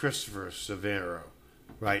Christopher Severo,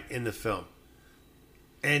 right, in the film.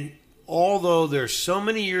 And although they're so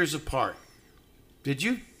many years apart, did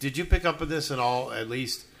you pick up on this at all, at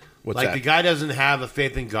least? What's like that? The guy doesn't have a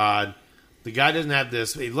faith in God. The guy doesn't have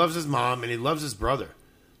this. He loves his mom and he loves his brother,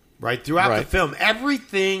 right? Throughout the film,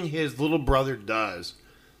 everything his little brother does,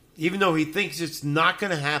 even though he thinks it's not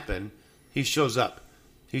going to happen, he shows up.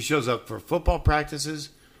 He shows up for football practices.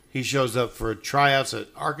 He shows up for tryouts at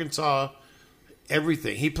Arkansas.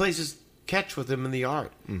 Everything. He plays his catch with him in the yard.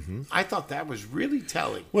 Mm-hmm. I thought that was really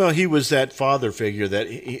telling. Well, he was that father figure that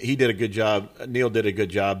he did a good job. Neil did a good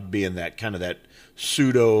job being that kind of that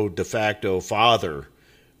pseudo de facto father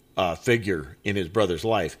figure in his brother's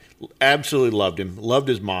life. Absolutely loved him. Loved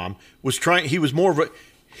his mom. He was more of a.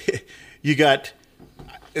 You got.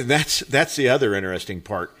 And that's the other interesting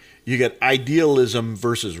part. You got idealism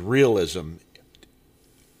versus realism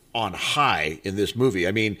on high in this movie.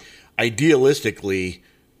 I mean, idealistically,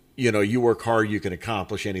 you work hard, you can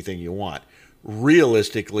accomplish anything you want.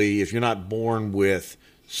 Realistically, if you're not born with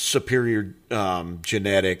superior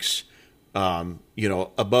genetics,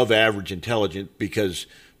 above average intelligence, because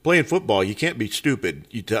playing football, you can't be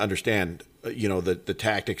stupid to understand, the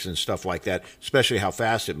tactics and stuff like that, especially how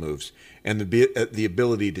fast it moves and the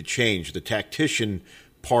ability to change. The tactician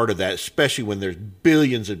part of that, especially when there's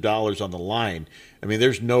billions of dollars on the line. I mean,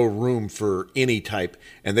 there's no room for any type,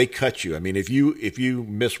 and they cut you. I mean, if you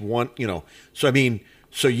miss one,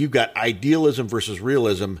 so you've got idealism versus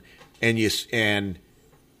realism, and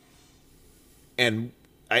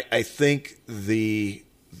I think the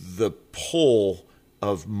pull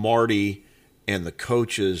of Marty and the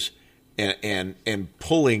coaches and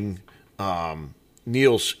pulling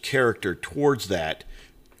Neil's character towards that,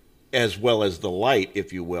 as well as the light,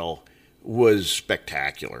 if you will, was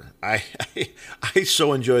spectacular. I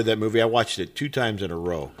so enjoyed that movie. I watched it 2 times in a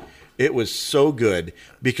row. It was so good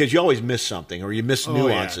because you always miss something or you miss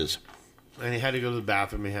nuances. Yeah. And he had to go to the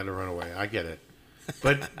bathroom. He had to run away. I get it.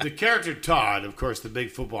 But the character Todd, of course, the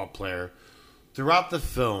big football player, throughout the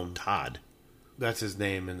film. Todd. That's his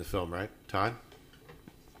name in the film, right? Todd?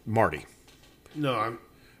 Marty. No,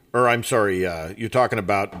 I'm sorry, you're talking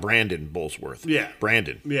about Brandon Bullsworth. Yeah.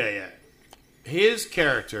 Brandon. Yeah. His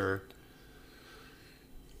character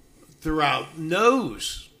throughout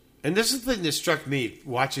knows, and this is the thing that struck me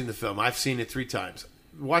watching the film. I've seen it 3 times.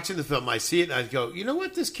 Watching the film, I see it and I go, you know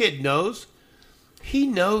what this kid knows? He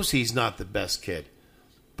knows he's not the best kid.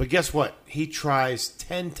 But guess what? He tries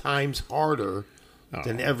 10 times harder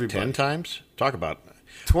than everybody. 10 times? Talk about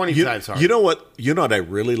 20 times harder. You know what I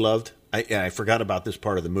really loved? I forgot about this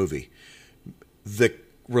part of the movie. The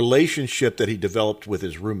relationship that he developed with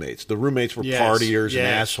his roommates. The roommates were partiers and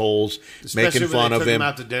assholes, especially making fun of him. Him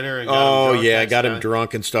out to dinner and got him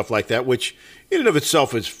drunk and stuff like that, which in and of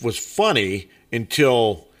itself was funny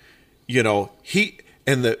until they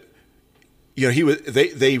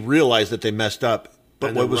realized that they messed up.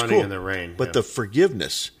 But what was cool? In the rain, but the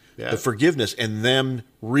forgiveness. Yeah. The forgiveness and them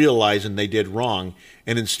realizing they did wrong,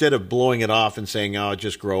 and instead of blowing it off and saying, "Oh,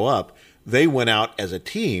 just grow up," they went out as a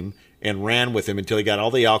team and ran with him until he got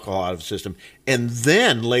all the alcohol out of the system. And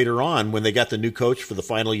then later on, when they got the new coach for the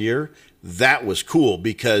final year, that was cool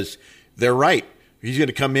because they're right. He's going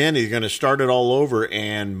to come in, he's going to start it all over,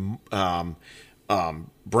 and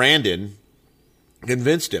Brandon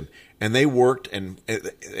convinced him. And they worked and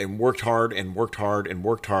worked hard and worked hard and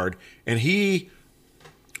worked hard, and he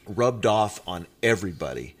rubbed off on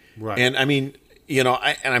everybody. Right. And I mean,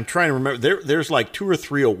 I'm trying to remember. There's like 2 or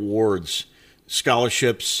 3 awards,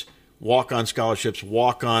 scholarships, walk-on scholarships,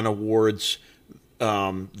 walk-on awards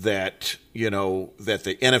that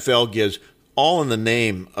the NFL gives, all in the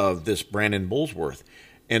name of this Brandon Bullsworth.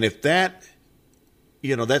 And if that,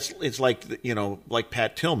 it's like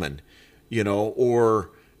Pat Tillman, or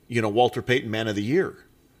Walter Payton Man of the Year.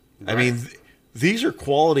 Right. I mean, these are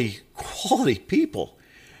quality people.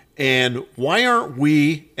 And why aren't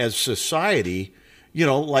we as society,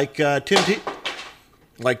 like Tim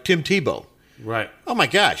Tebow? Right. Oh my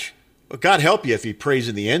gosh. God help you if he prays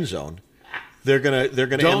in the end zone. They're gonna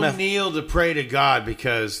don't kneel to pray to God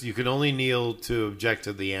because you can only kneel to object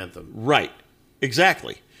to the anthem. Right.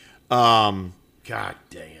 Exactly. God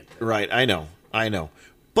dang it. Right, I know.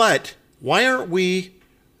 But why aren't we,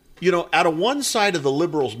 out of one side of the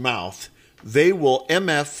liberal's mouth, they will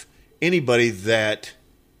MF anybody that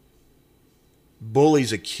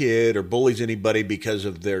bullies a kid or bullies anybody because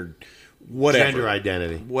of their whatever. Gender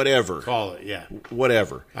identity. Whatever. Call it, yeah.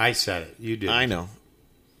 Whatever. I said it. You did. I know.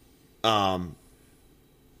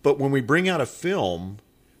 But when we bring out a film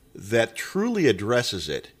that truly addresses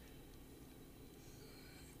it,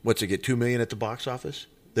 what's it get, $2 million at the box office?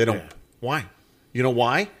 They don't. Yeah. Why? You know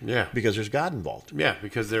why? Yeah. Because there's God involved. Yeah,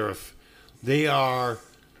 because they are,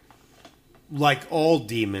 like all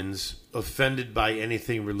demons, offended by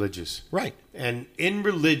anything religious. Right. And in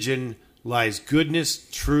religion lies goodness,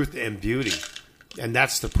 truth, and beauty. And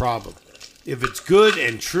that's the problem. If it's good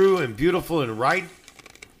and true and beautiful and right,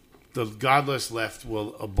 the godless left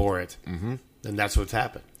will abhor it. Mm-hmm. And that's what's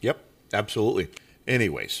happened. Yep, absolutely.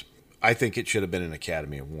 Anyways, I think it should have been an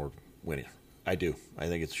Academy Award winner. I do. I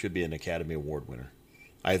think it should be an Academy Award winner.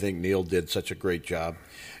 I think Neil did such a great job.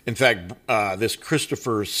 In fact, this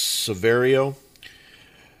Christopher Severio,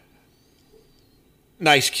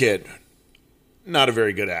 nice kid, not a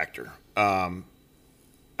very good actor.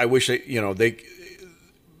 I wish they,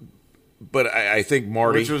 but I think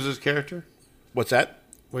Marty. Which was his character? What's that?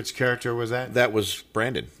 Which character was that? That was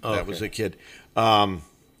Brandon. Oh, that was okay. the kid.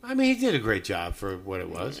 I mean, he did a great job for what it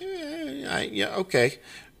was. Yeah, okay.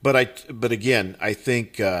 But again, I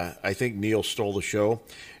think Neil stole the show,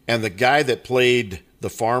 and the guy that played the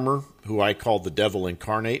farmer, who I called the devil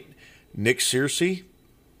incarnate, Nick Searcy,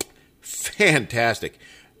 fantastic.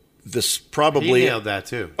 This probably He nailed that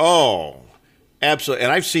too. Oh, absolutely.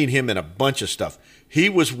 And I've seen him in a bunch of stuff. He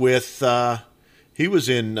was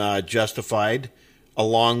in Justified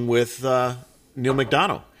along with Neil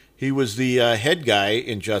McDonough. He was the head guy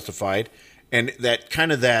in Justified, and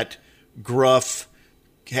that gruff,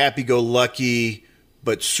 happy-go-lucky,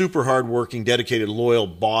 but super hardworking, dedicated, loyal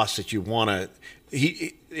boss that you want to.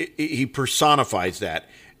 He personifies that,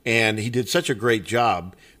 and he did such a great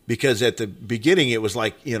job because at the beginning it was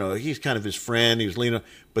like he's kind of his friend. He was leaning,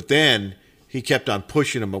 but then he kept on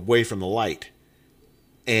pushing him away from the light,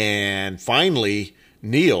 and finally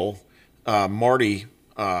Neil, Marty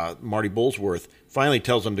Bullsworth, finally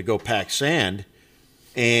tells him to go pack sand,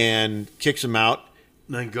 and kicks him out.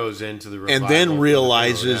 Then goes into the and then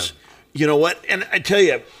realizes, you know what? And I tell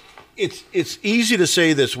you, it's easy to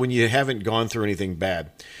say this when you haven't gone through anything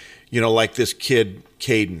bad. Like this kid,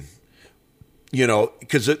 Caden.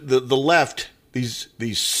 Because the left,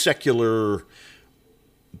 these secular,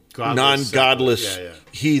 non-godless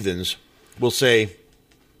heathens will say,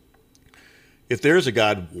 if there is a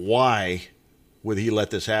God, why would he let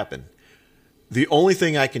this happen? The only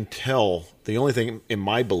thing I can tell, the only thing in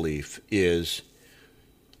my belief is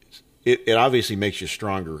it obviously makes you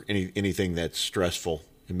stronger. Anything that's stressful,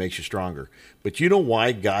 it makes you stronger. But you know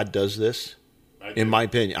why God does this? In my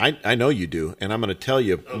opinion, I know you do, and I'm going to tell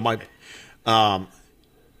you. Okay.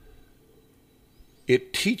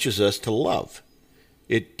 It teaches us to love.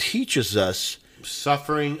 It teaches us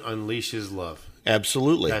suffering unleashes love.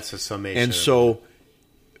 Absolutely, that's a summation. And so,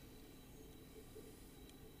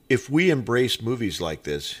 if we embrace movies like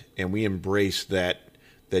this, and we embrace that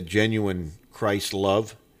genuine Christ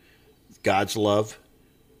love, God's love,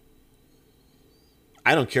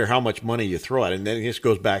 I don't care how much money you throw at it. And then this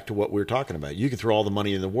goes back to what we were talking about. You can throw all the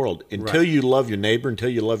money in the world. Until you love your neighbor, until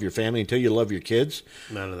you love your family, until you love your kids,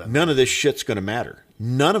 none of this shit's going to matter.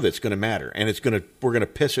 None of it's going to matter. And we're going to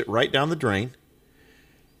piss it right down the drain.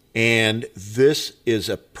 And this is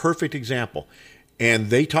a perfect example. And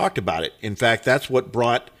they talked about it. In fact, that's what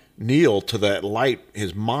brought Neil to that light.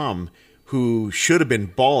 His mom, who should have been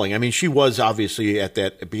bawling. I mean, she was obviously at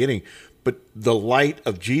that beginning, but the light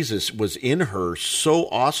of Jesus was in her so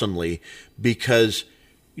awesomely because,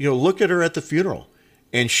 look at her at the funeral.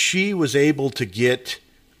 And she was able to get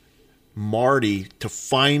Marty to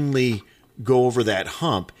finally go over that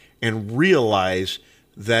hump and realize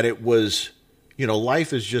that it was,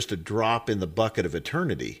 life is just a drop in the bucket of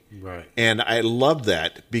eternity. Right. And I love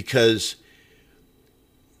that because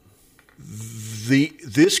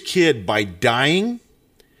this kid, by dying,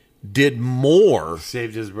 did more.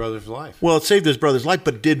 Saved his brother's life. Well, it saved his brother's life,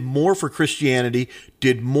 but did more for Christianity,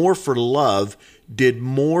 did more for love, did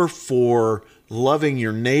more for loving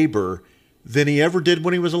your neighbor than he ever did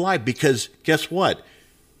when he was alive. Because guess what?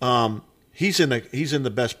 He's in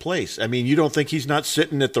the best place. I mean, you don't think he's not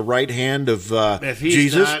sitting at the right hand of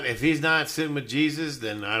Jesus? If he's not sitting with Jesus,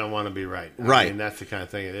 then I don't want to be right. Right. I mean, that's the kind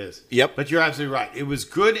of thing it is. Yep. But you're absolutely right. It was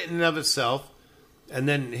good in and of itself. And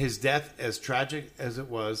then his death, as tragic as it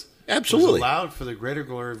was, absolutely was allowed for the greater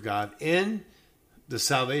glory of God in the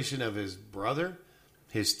salvation of his brother,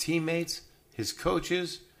 his teammates, his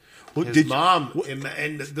coaches, his mom,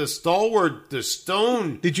 and the stalwart, the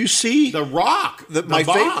stone. Did you see the rock?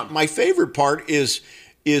 My favorite part is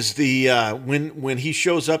the when he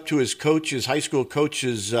shows up to his high school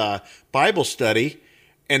coach's Bible study,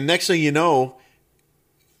 and next thing you know,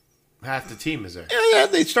 half the team is there. Yeah,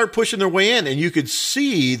 they start pushing their way in, and you could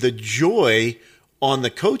see the joy on the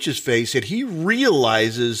coach's face that he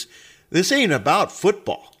realizes this ain't about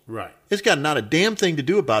football. Right. It's got not a damn thing to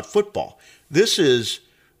do about football. This is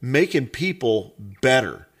making people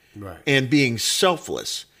better, right, and being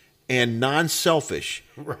selfless and non-selfish,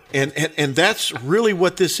 right, and that's really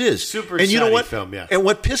what this is. Super and you know what? Film, yeah. And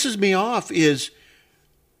what pisses me off is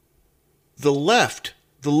the left,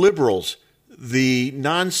 the liberals, the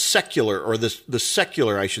non-secular, or the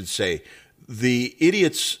secular, I should say, the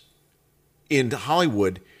idiots in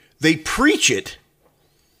Hollywood, they preach it,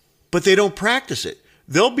 but they don't practice it.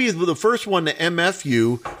 They'll be the first one to MF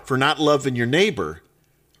you for not loving your neighbor.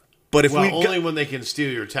 But if only when they can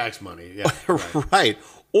steal your tax money. Yeah, right. right.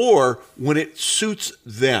 Or when it suits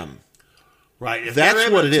them. Right. If That's they're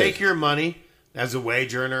able what to it is. take your money as a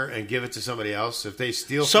wage earner and give it to somebody else, if they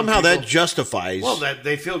steal from Somehow people, that justifies. well, that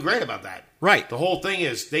they feel great about that. Right. The whole thing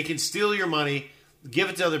is they can steal your money, give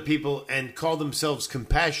it to other people, and call themselves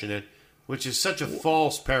compassionate, which is such a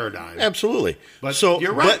false paradigm. Absolutely. But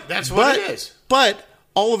you're right. That's what it is. But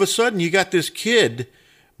all of a sudden, you got this kid,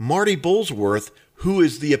 Marty Bullsworth, who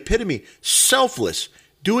is the epitome, selfless,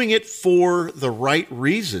 doing it for the right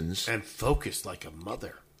reasons. And focused like a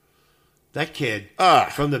mother. That kid, Ah.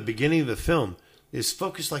 from the beginning of the film, is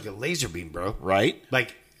focused like a laser beam, bro. Right?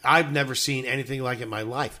 Like, I've never seen anything like it in my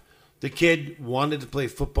life. The kid wanted to play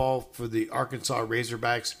football for the Arkansas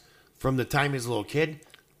Razorbacks from the time he was a little kid.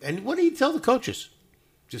 And what did he tell the coaches?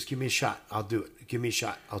 Just give me a shot. I'll do it. Give me a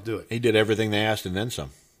shot. I'll do it. He did everything they asked and then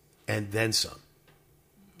some. And then some.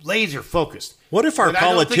 Laser focused. What if our But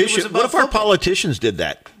I don't think it was politicians? What about if our football. politicians did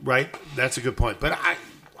that? Right? That's a good point. But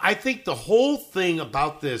I think the whole thing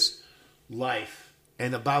about this life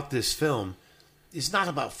and about this film is not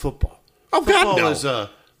about football. Oh, football God, no. Is a,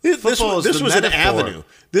 This football is this the was an metaphor. avenue.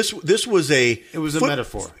 This was a. It was a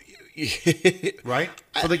metaphor. Right?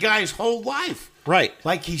 For the guy's whole life. Right.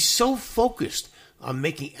 Like, he's so focused on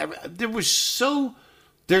making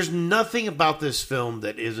there's nothing about this film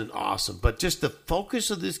that isn't awesome, but just the focus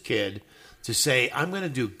of this kid to say, I'm going to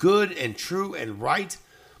do good and true and right.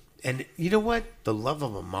 And you know what? The love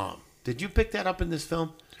of a mom. Did you pick that up in this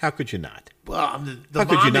film? How could you not? Well, the How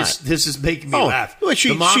could you mom not? this is making me Oh, laugh. well,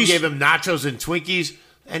 The mom she's- gave him nachos and Twinkies,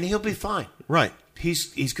 and he'll be fine. Right. He's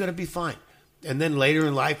going to be fine. And then later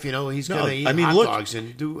in life, he's No, going to eat I mean, hot look- dogs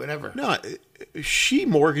and do whatever. No, she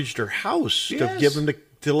mortgaged her house to Yes. give him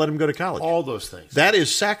to let him go to college. All those things. That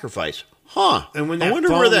is sacrifice, huh? And when I that wonder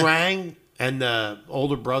phone where that rang and the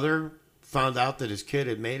older brother found out that his kid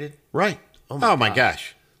had made it, right. Oh, Oh my my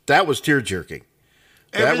gosh, that was tear jerking.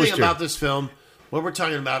 everything about this film, what we're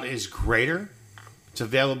talking about is greater. It's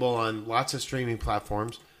available on lots of streaming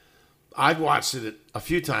platforms. I've watched it a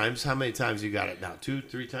few times. How many times you got it now? 2,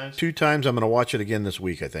 3 times? 2 times. I'm going to watch it again this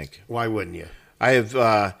week. I think Why wouldn't you? I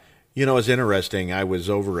have. It's interesting. I was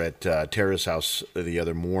over at Tara's house the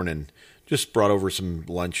other morning. Just brought over some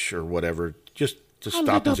lunch or whatever, just to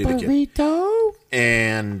stop and see the kid.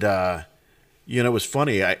 And it was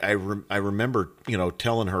funny. I remember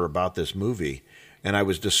telling her about this movie, and I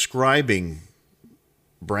was describing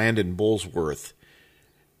Brandon Bullsworth,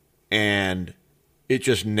 and it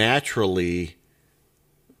just naturally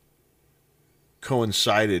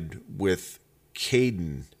coincided with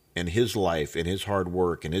Caden and his life and his hard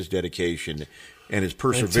work and his dedication and his And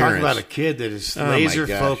perseverance. talk about a kid that is Oh, my laser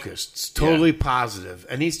gosh. focused. It's totally positive.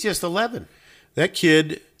 And he's just 11. That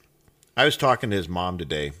kid, I was talking to his mom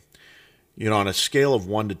today, on a scale of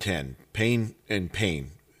 1 to 10, pain and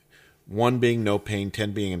pain, 1 being no pain,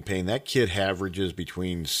 10 being in pain, that kid averages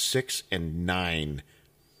between 6 and 9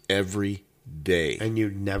 every day. And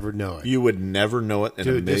you'd never know it. You would never know it in a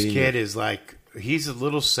Dude, million this kid is like, he's a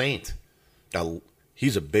little saint.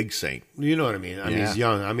 He's a big saint. You know what I mean? I mean, Yeah. he's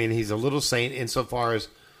young. I mean, he's a little saint insofar as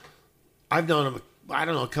I've known him,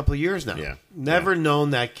 a couple of years now. Yeah. Never known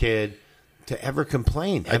that kid to ever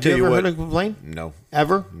complain. Have tell you you ever what- heard him complain? No.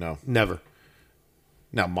 Ever? No. Never.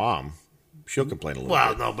 Now, Mom, she'll complain a little Well,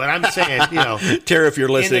 bit. no, but I'm saying, Tara, if you're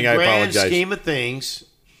listening, in I the grand apologize. scheme of things,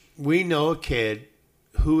 we know a kid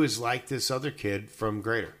who is like this other kid from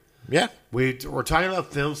Greater. Yeah. We're talking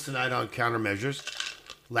about films tonight on Countermeasures.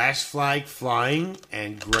 Last Flag Flying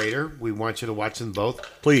and Greater. We want you to watch them both.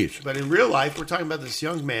 Please. But in real life, we're talking about this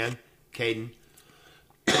young man, Caden.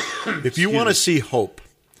 If you want to see hope,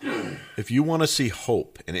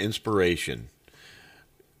 and inspiration,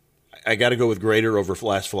 I got to go with Greater over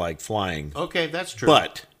Last Flag Flying. Okay, that's true.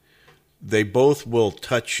 But they both will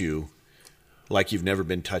touch you like you've never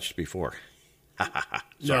been touched before.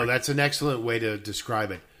 no, that's an excellent way to describe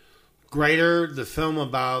it. Greater, the film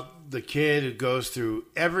about the kid who goes through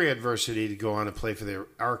every adversity to go on and play for the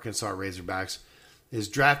Arkansas Razorbacks, is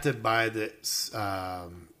drafted by the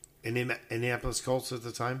Indianapolis Colts at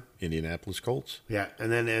the time. Indianapolis Colts. Yeah,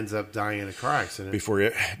 and then ends up dying in a car accident. Before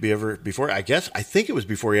I think it was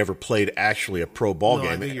before he ever played actually a pro ball No,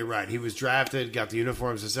 game. I think you're right. He was drafted, got the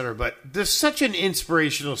uniforms, etc. But there's such an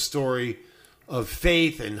inspirational story of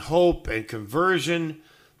faith and hope and conversion.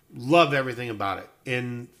 Love everything about it.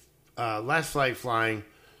 In Last Flag Flying,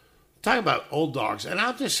 talking about old dogs, and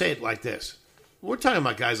I'll just say it like this. We're talking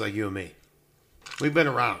about guys like you and me. We've been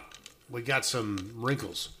around. We got some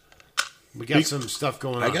wrinkles. We got some stuff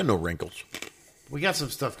going on. I got no wrinkles. We got some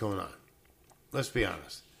stuff going on. Let's be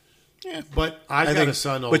honest. Yeah. But I got a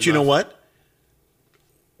son old But you know enough-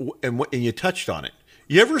 what? And you touched on it.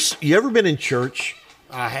 You ever been in church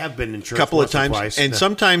I have been in church a couple of once or times, twice. and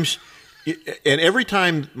sometimes, and every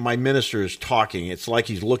time my minister is talking, it's like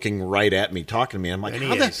he's looking right at me, talking to me. I'm like, And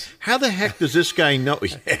he is. how the heck does this guy know?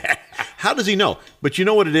 How does he know? But you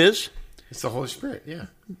know what it is? It's the Holy Spirit, yeah.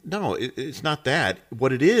 No, it's not that.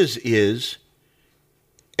 What it is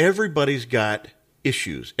everybody's got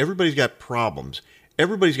issues. Everybody's got problems.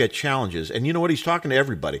 Everybody's got challenges. And you know what? He's talking to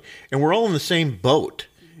everybody. And we're all in the same boat.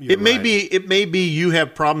 You're It may right. be you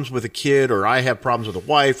have problems with a kid or I have problems with a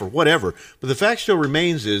wife or whatever. But the fact still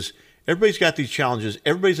remains is everybody's got these challenges.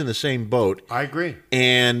 Everybody's in the same boat. I agree.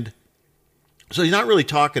 And so he's not really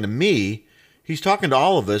talking to me. He's talking to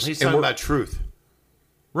all of us. He's and talking we're- about truth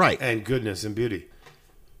right. and goodness and beauty.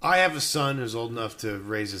 I have a son who's old enough to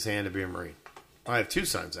raise his hand to be a Marine. I have two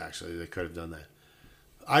sons, actually, that could have done that.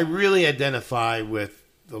 I really identify with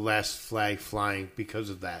the last flag flying because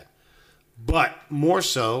of that. But more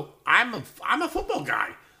so, I'm a football guy.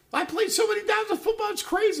 I played so many downs of football, it's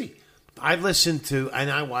crazy. I listened to, and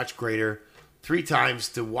I watched Greater 3 times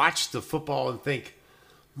to watch the football and think,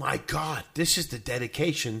 my God, this is the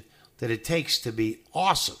dedication that it takes to be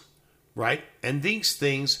awesome, right? And these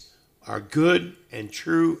things are good and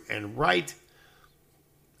true and right.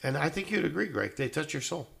 And I think you'd agree, Greg. They touch your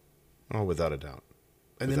soul. Oh, without a doubt.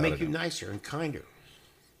 And they Without make a you doubt. nicer and kinder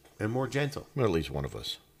and more gentle. Well, at least one of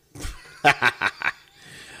us.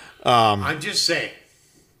 I'm just saying,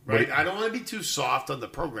 right? I don't want to be too soft on the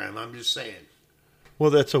program. I'm just saying.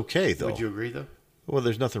 Well, that's okay, though. Would you agree, though? Well,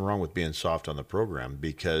 there's nothing wrong with being soft on the program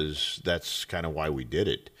because that's kind of why we did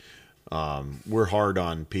it. We're hard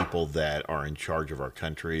on people that are in charge of our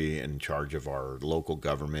country, in charge of our local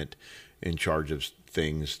government, in charge of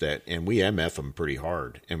things that, and we MF them pretty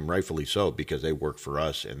hard, and rightfully so because they work for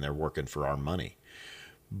us and they're working for our money.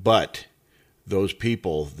 But those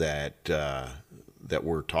people that that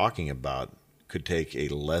we're talking about could take a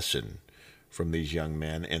lesson from these young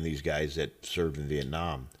men and these guys that served in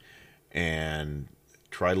Vietnam, and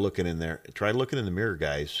try looking in the mirror,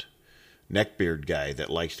 guys. Neckbeard guy that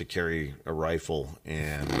likes to carry a rifle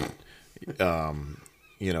and, go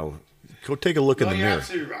take a look in the you're mirror.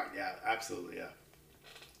 absolutely right. Yeah, absolutely. Yeah.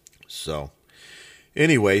 So,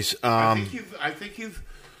 anyways, I think you've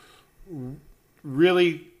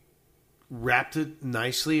really wrapped it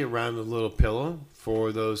nicely around the little pillow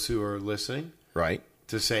for those who are listening right.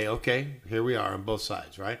 to say, okay, here we are on both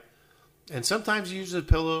sides, right? And sometimes you use a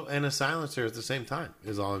pillow and a silencer at the same time,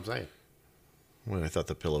 is all I'm saying. Well, I thought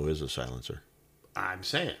the pillow is a silencer. I'm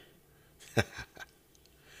saying.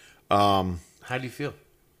 How do you feel?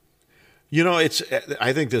 You know, I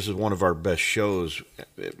think this is one of our best shows.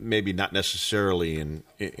 Maybe not necessarily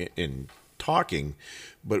in talking,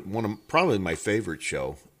 but probably my favorite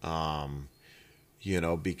show.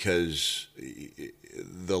 Because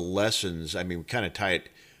the lessons. I mean, we kind of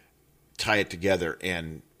tie it together,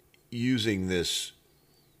 and using this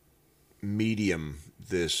medium,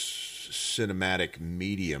 this cinematic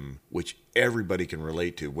medium, which everybody can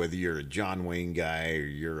relate to, whether you're a John Wayne guy or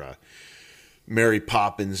you're a Mary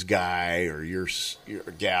Poppins guy or you're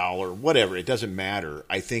a gal or whatever. It doesn't matter.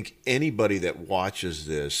 I think anybody that watches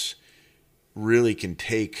this really can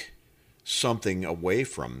take something away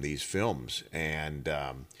from these films. And,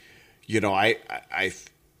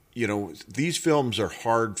 these films are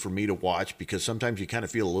hard for me to watch because sometimes you kind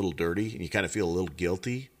of feel a little dirty and you kind of feel a little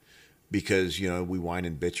guilty because, we whine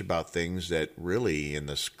and bitch about things that really, in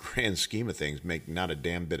the grand scheme of things, make not a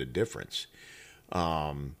damn bit of difference.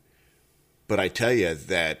 But I tell you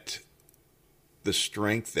that the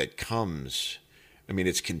strength that comes, I mean,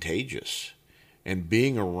 it's contagious. And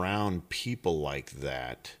being around people like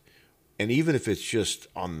that, and even if it's just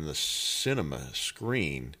on the cinema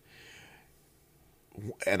screen,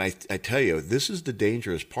 and I tell you, this is the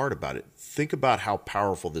dangerous part about it. Think about how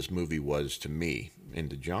powerful this movie was to me and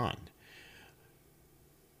to John.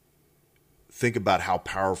 Think about how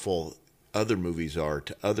powerful other movies are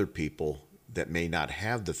to other people that may not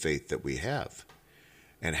have the faith that we have,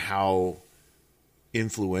 and how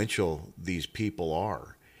influential these people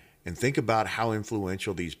are. And think about how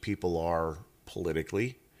influential these people are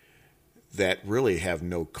politically that really have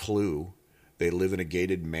no clue. They live in a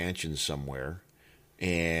gated mansion somewhere,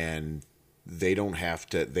 and they don't have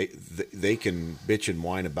to, they can bitch and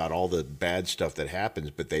whine about all the bad stuff that happens,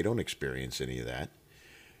 but they don't experience any of that.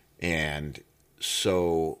 And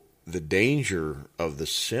so the danger of the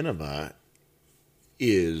cinema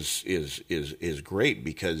is great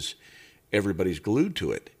because everybody's glued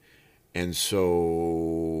to it. And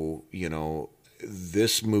so,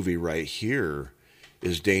 this movie right here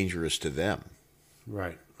is dangerous to them.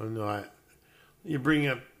 Right. Oh, no, you bring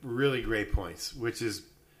up really great points, which is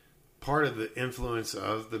part of the influence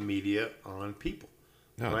of the media on people.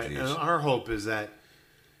 Oh, right. geez. And our hope is that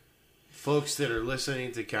folks that are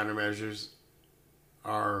listening to Countermeasures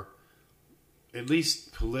are at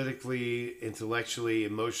least politically, intellectually,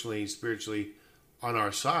 emotionally, spiritually on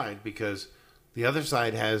our side, because the other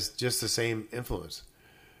side has just the same influence.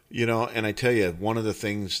 And I tell you, one of the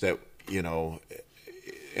things that,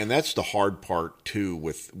 and that's the hard part too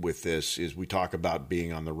with this, is we talk about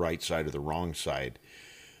being on the right side or the wrong side.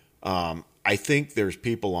 I think there's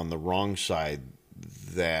people on the wrong side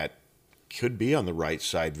that could be on the right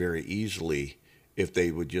side very easily if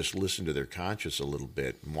they would just listen to their conscience a little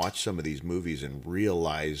bit and watch some of these movies and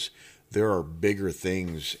realize there are bigger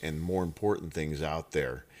things and more important things out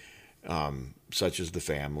there, such as the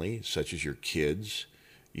family, such as your kids.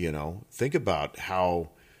 Think about how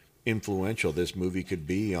influential this movie could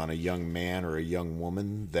be on a young man or a young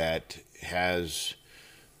woman that has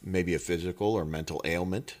maybe a physical or mental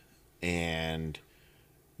ailment. And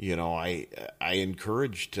I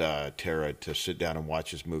encouraged Tara to sit down and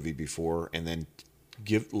watch this movie before, and then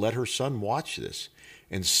let her son watch this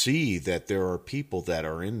and see that there are people that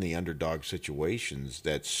are in the underdog situations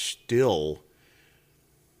that still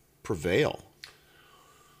prevail.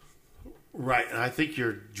 Right, and I think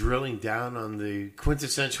you're drilling down on the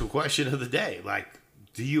quintessential question of the day. Like,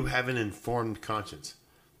 do you have an informed conscience?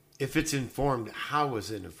 If it's informed, how is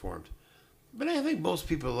it informed? But I think most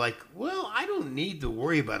people are like, well, I don't need to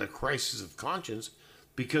worry about a crisis of conscience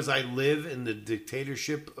because I live in the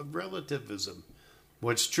dictatorship of relativism.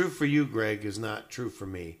 What's true for you, Greg, is not true for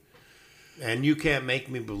me. And you can't make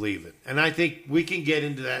me believe it. And I think we can get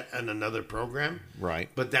into that in another program. Right.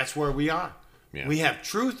 But that's where we are. Yeah. We have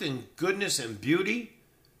truth and goodness and beauty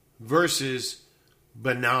versus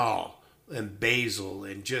banal and basal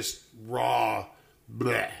and just raw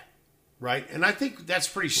bleh. Right? And I think that's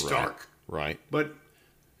pretty stark. Right. But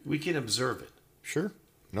we can observe it. Sure.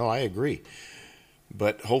 No, I agree.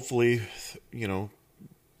 But hopefully,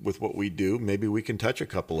 with what we do, maybe we can touch a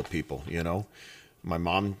couple of people, My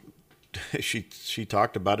mom, she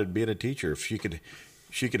talked about it being a teacher. If she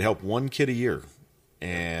could help one kid a year,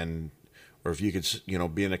 or if you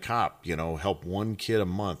could, being a cop, help one kid a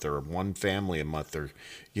month or one family a month, or,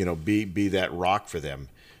 be that rock for them.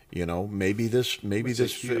 Maybe this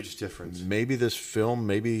huge difference. Maybe this film,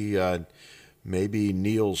 maybe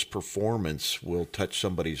Neil's performance will touch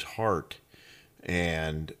somebody's heart,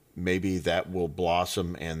 and maybe that will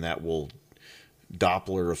blossom and that will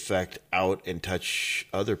Doppler effect out and touch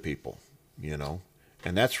other people.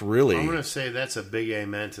 And that's really... I'm going to say that's a big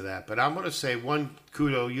amen to that. But I'm going to say one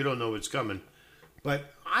kudo, you don't know what's coming.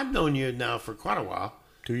 But I've known you now for quite a while.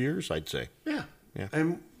 2 years, I'd say. Yeah.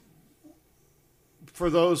 And for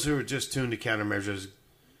those who are just tuned to Countermeasures,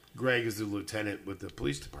 Greg is the lieutenant with the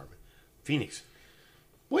police department, Phoenix.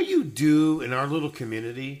 What you do in our little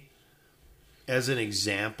community as an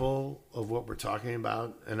example of what we're talking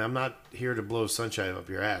about, and I'm not here to blow sunshine up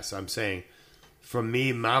your ass. I'm saying from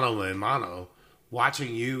me, mano a mano,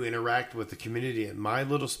 watching you interact with the community in my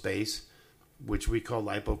little space, which we call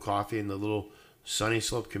Lipo Coffee in the little Sunny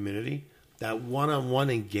Slope community, that one-on-one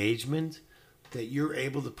engagement that you're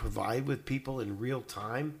able to provide with people in real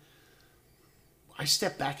time, I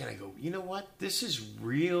step back and I go, you know what? This is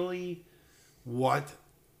really what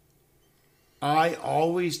I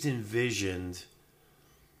always envisioned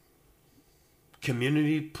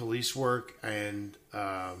community police work and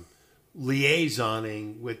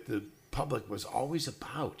liaisoning with the public was always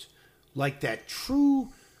about. Like that true,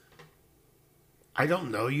 I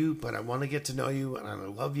don't know you, but I want to get to know you and I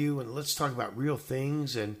love you and let's talk about real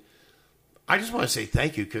things. And I just want to say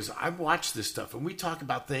thank you because I've watched this stuff and we talk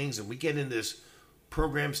about things and we get in this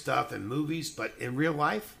program stuff and movies, but in real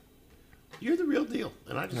life, you're the real deal.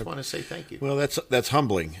 And I just want to say thank you. Well, that's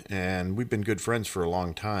humbling. And we've been good friends for a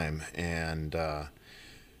long time. And,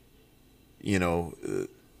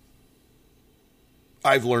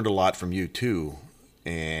 I've learned a lot from you too.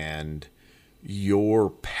 And your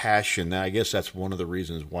passion, I guess that's one of the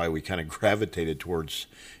reasons why we kind of gravitated towards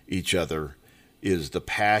each other, is the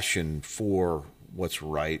passion for what's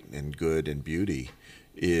right and good and beauty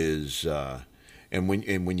is, and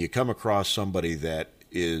when you come across somebody that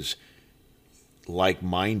is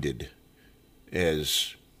like-minded,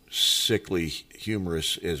 as sickly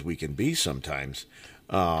humorous as we can be sometimes,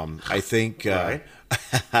 I think, right.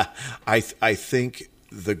 I think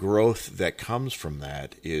the growth that comes from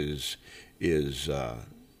that is very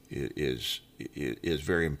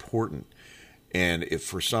important. And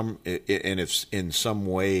if in some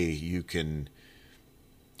way you can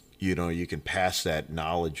you can pass that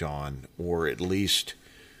knowledge on, or at least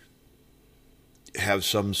have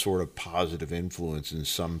some sort of positive influence in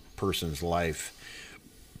some person's life.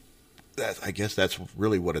 I guess that's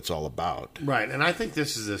really what it's all about. Right, and I think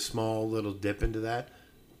this is a small little dip into that,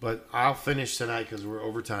 but I'll finish tonight because we're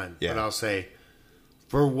over time. Yeah. But I'll say,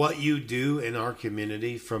 for what you do in our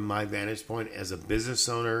community, from my vantage point as a business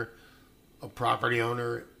owner, a property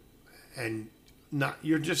owner, and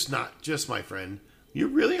you're just not just my friend. You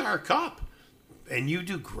really are a cop, and you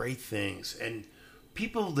do great things. And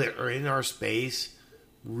people that are in our space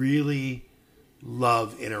really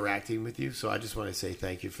love interacting with you. So I just want to say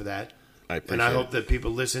thank you for that. I appreciate and I hope it. that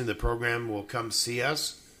people listening to the program will come see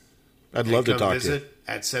us. I'd love to come talk to visit you.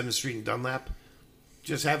 at 7th Street in Dunlap.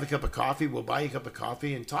 Just have a cup of coffee. We'll buy you a cup of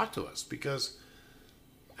coffee and talk to us, because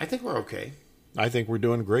I think we're okay. I think we're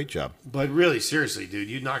doing a great job. But really, seriously, dude,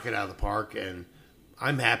 you knock it out of the park, and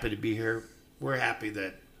I'm happy to be here. We're happy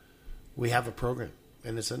that we have a program,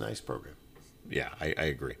 and it's a nice program. Yeah, I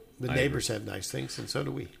agree. The neighbors have nice things, and so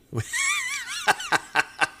do we.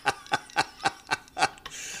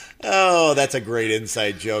 Oh, that's a great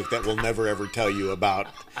inside joke that we'll never ever tell you about.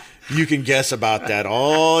 You can guess about that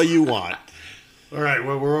all you want. All right,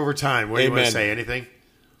 well, we're over time. What do you want to Amen. say? Anything?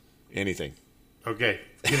 Anything. Okay.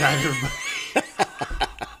 Good night, everybody.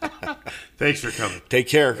 Thanks for coming. Take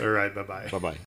care. All right, bye-bye. Bye-bye.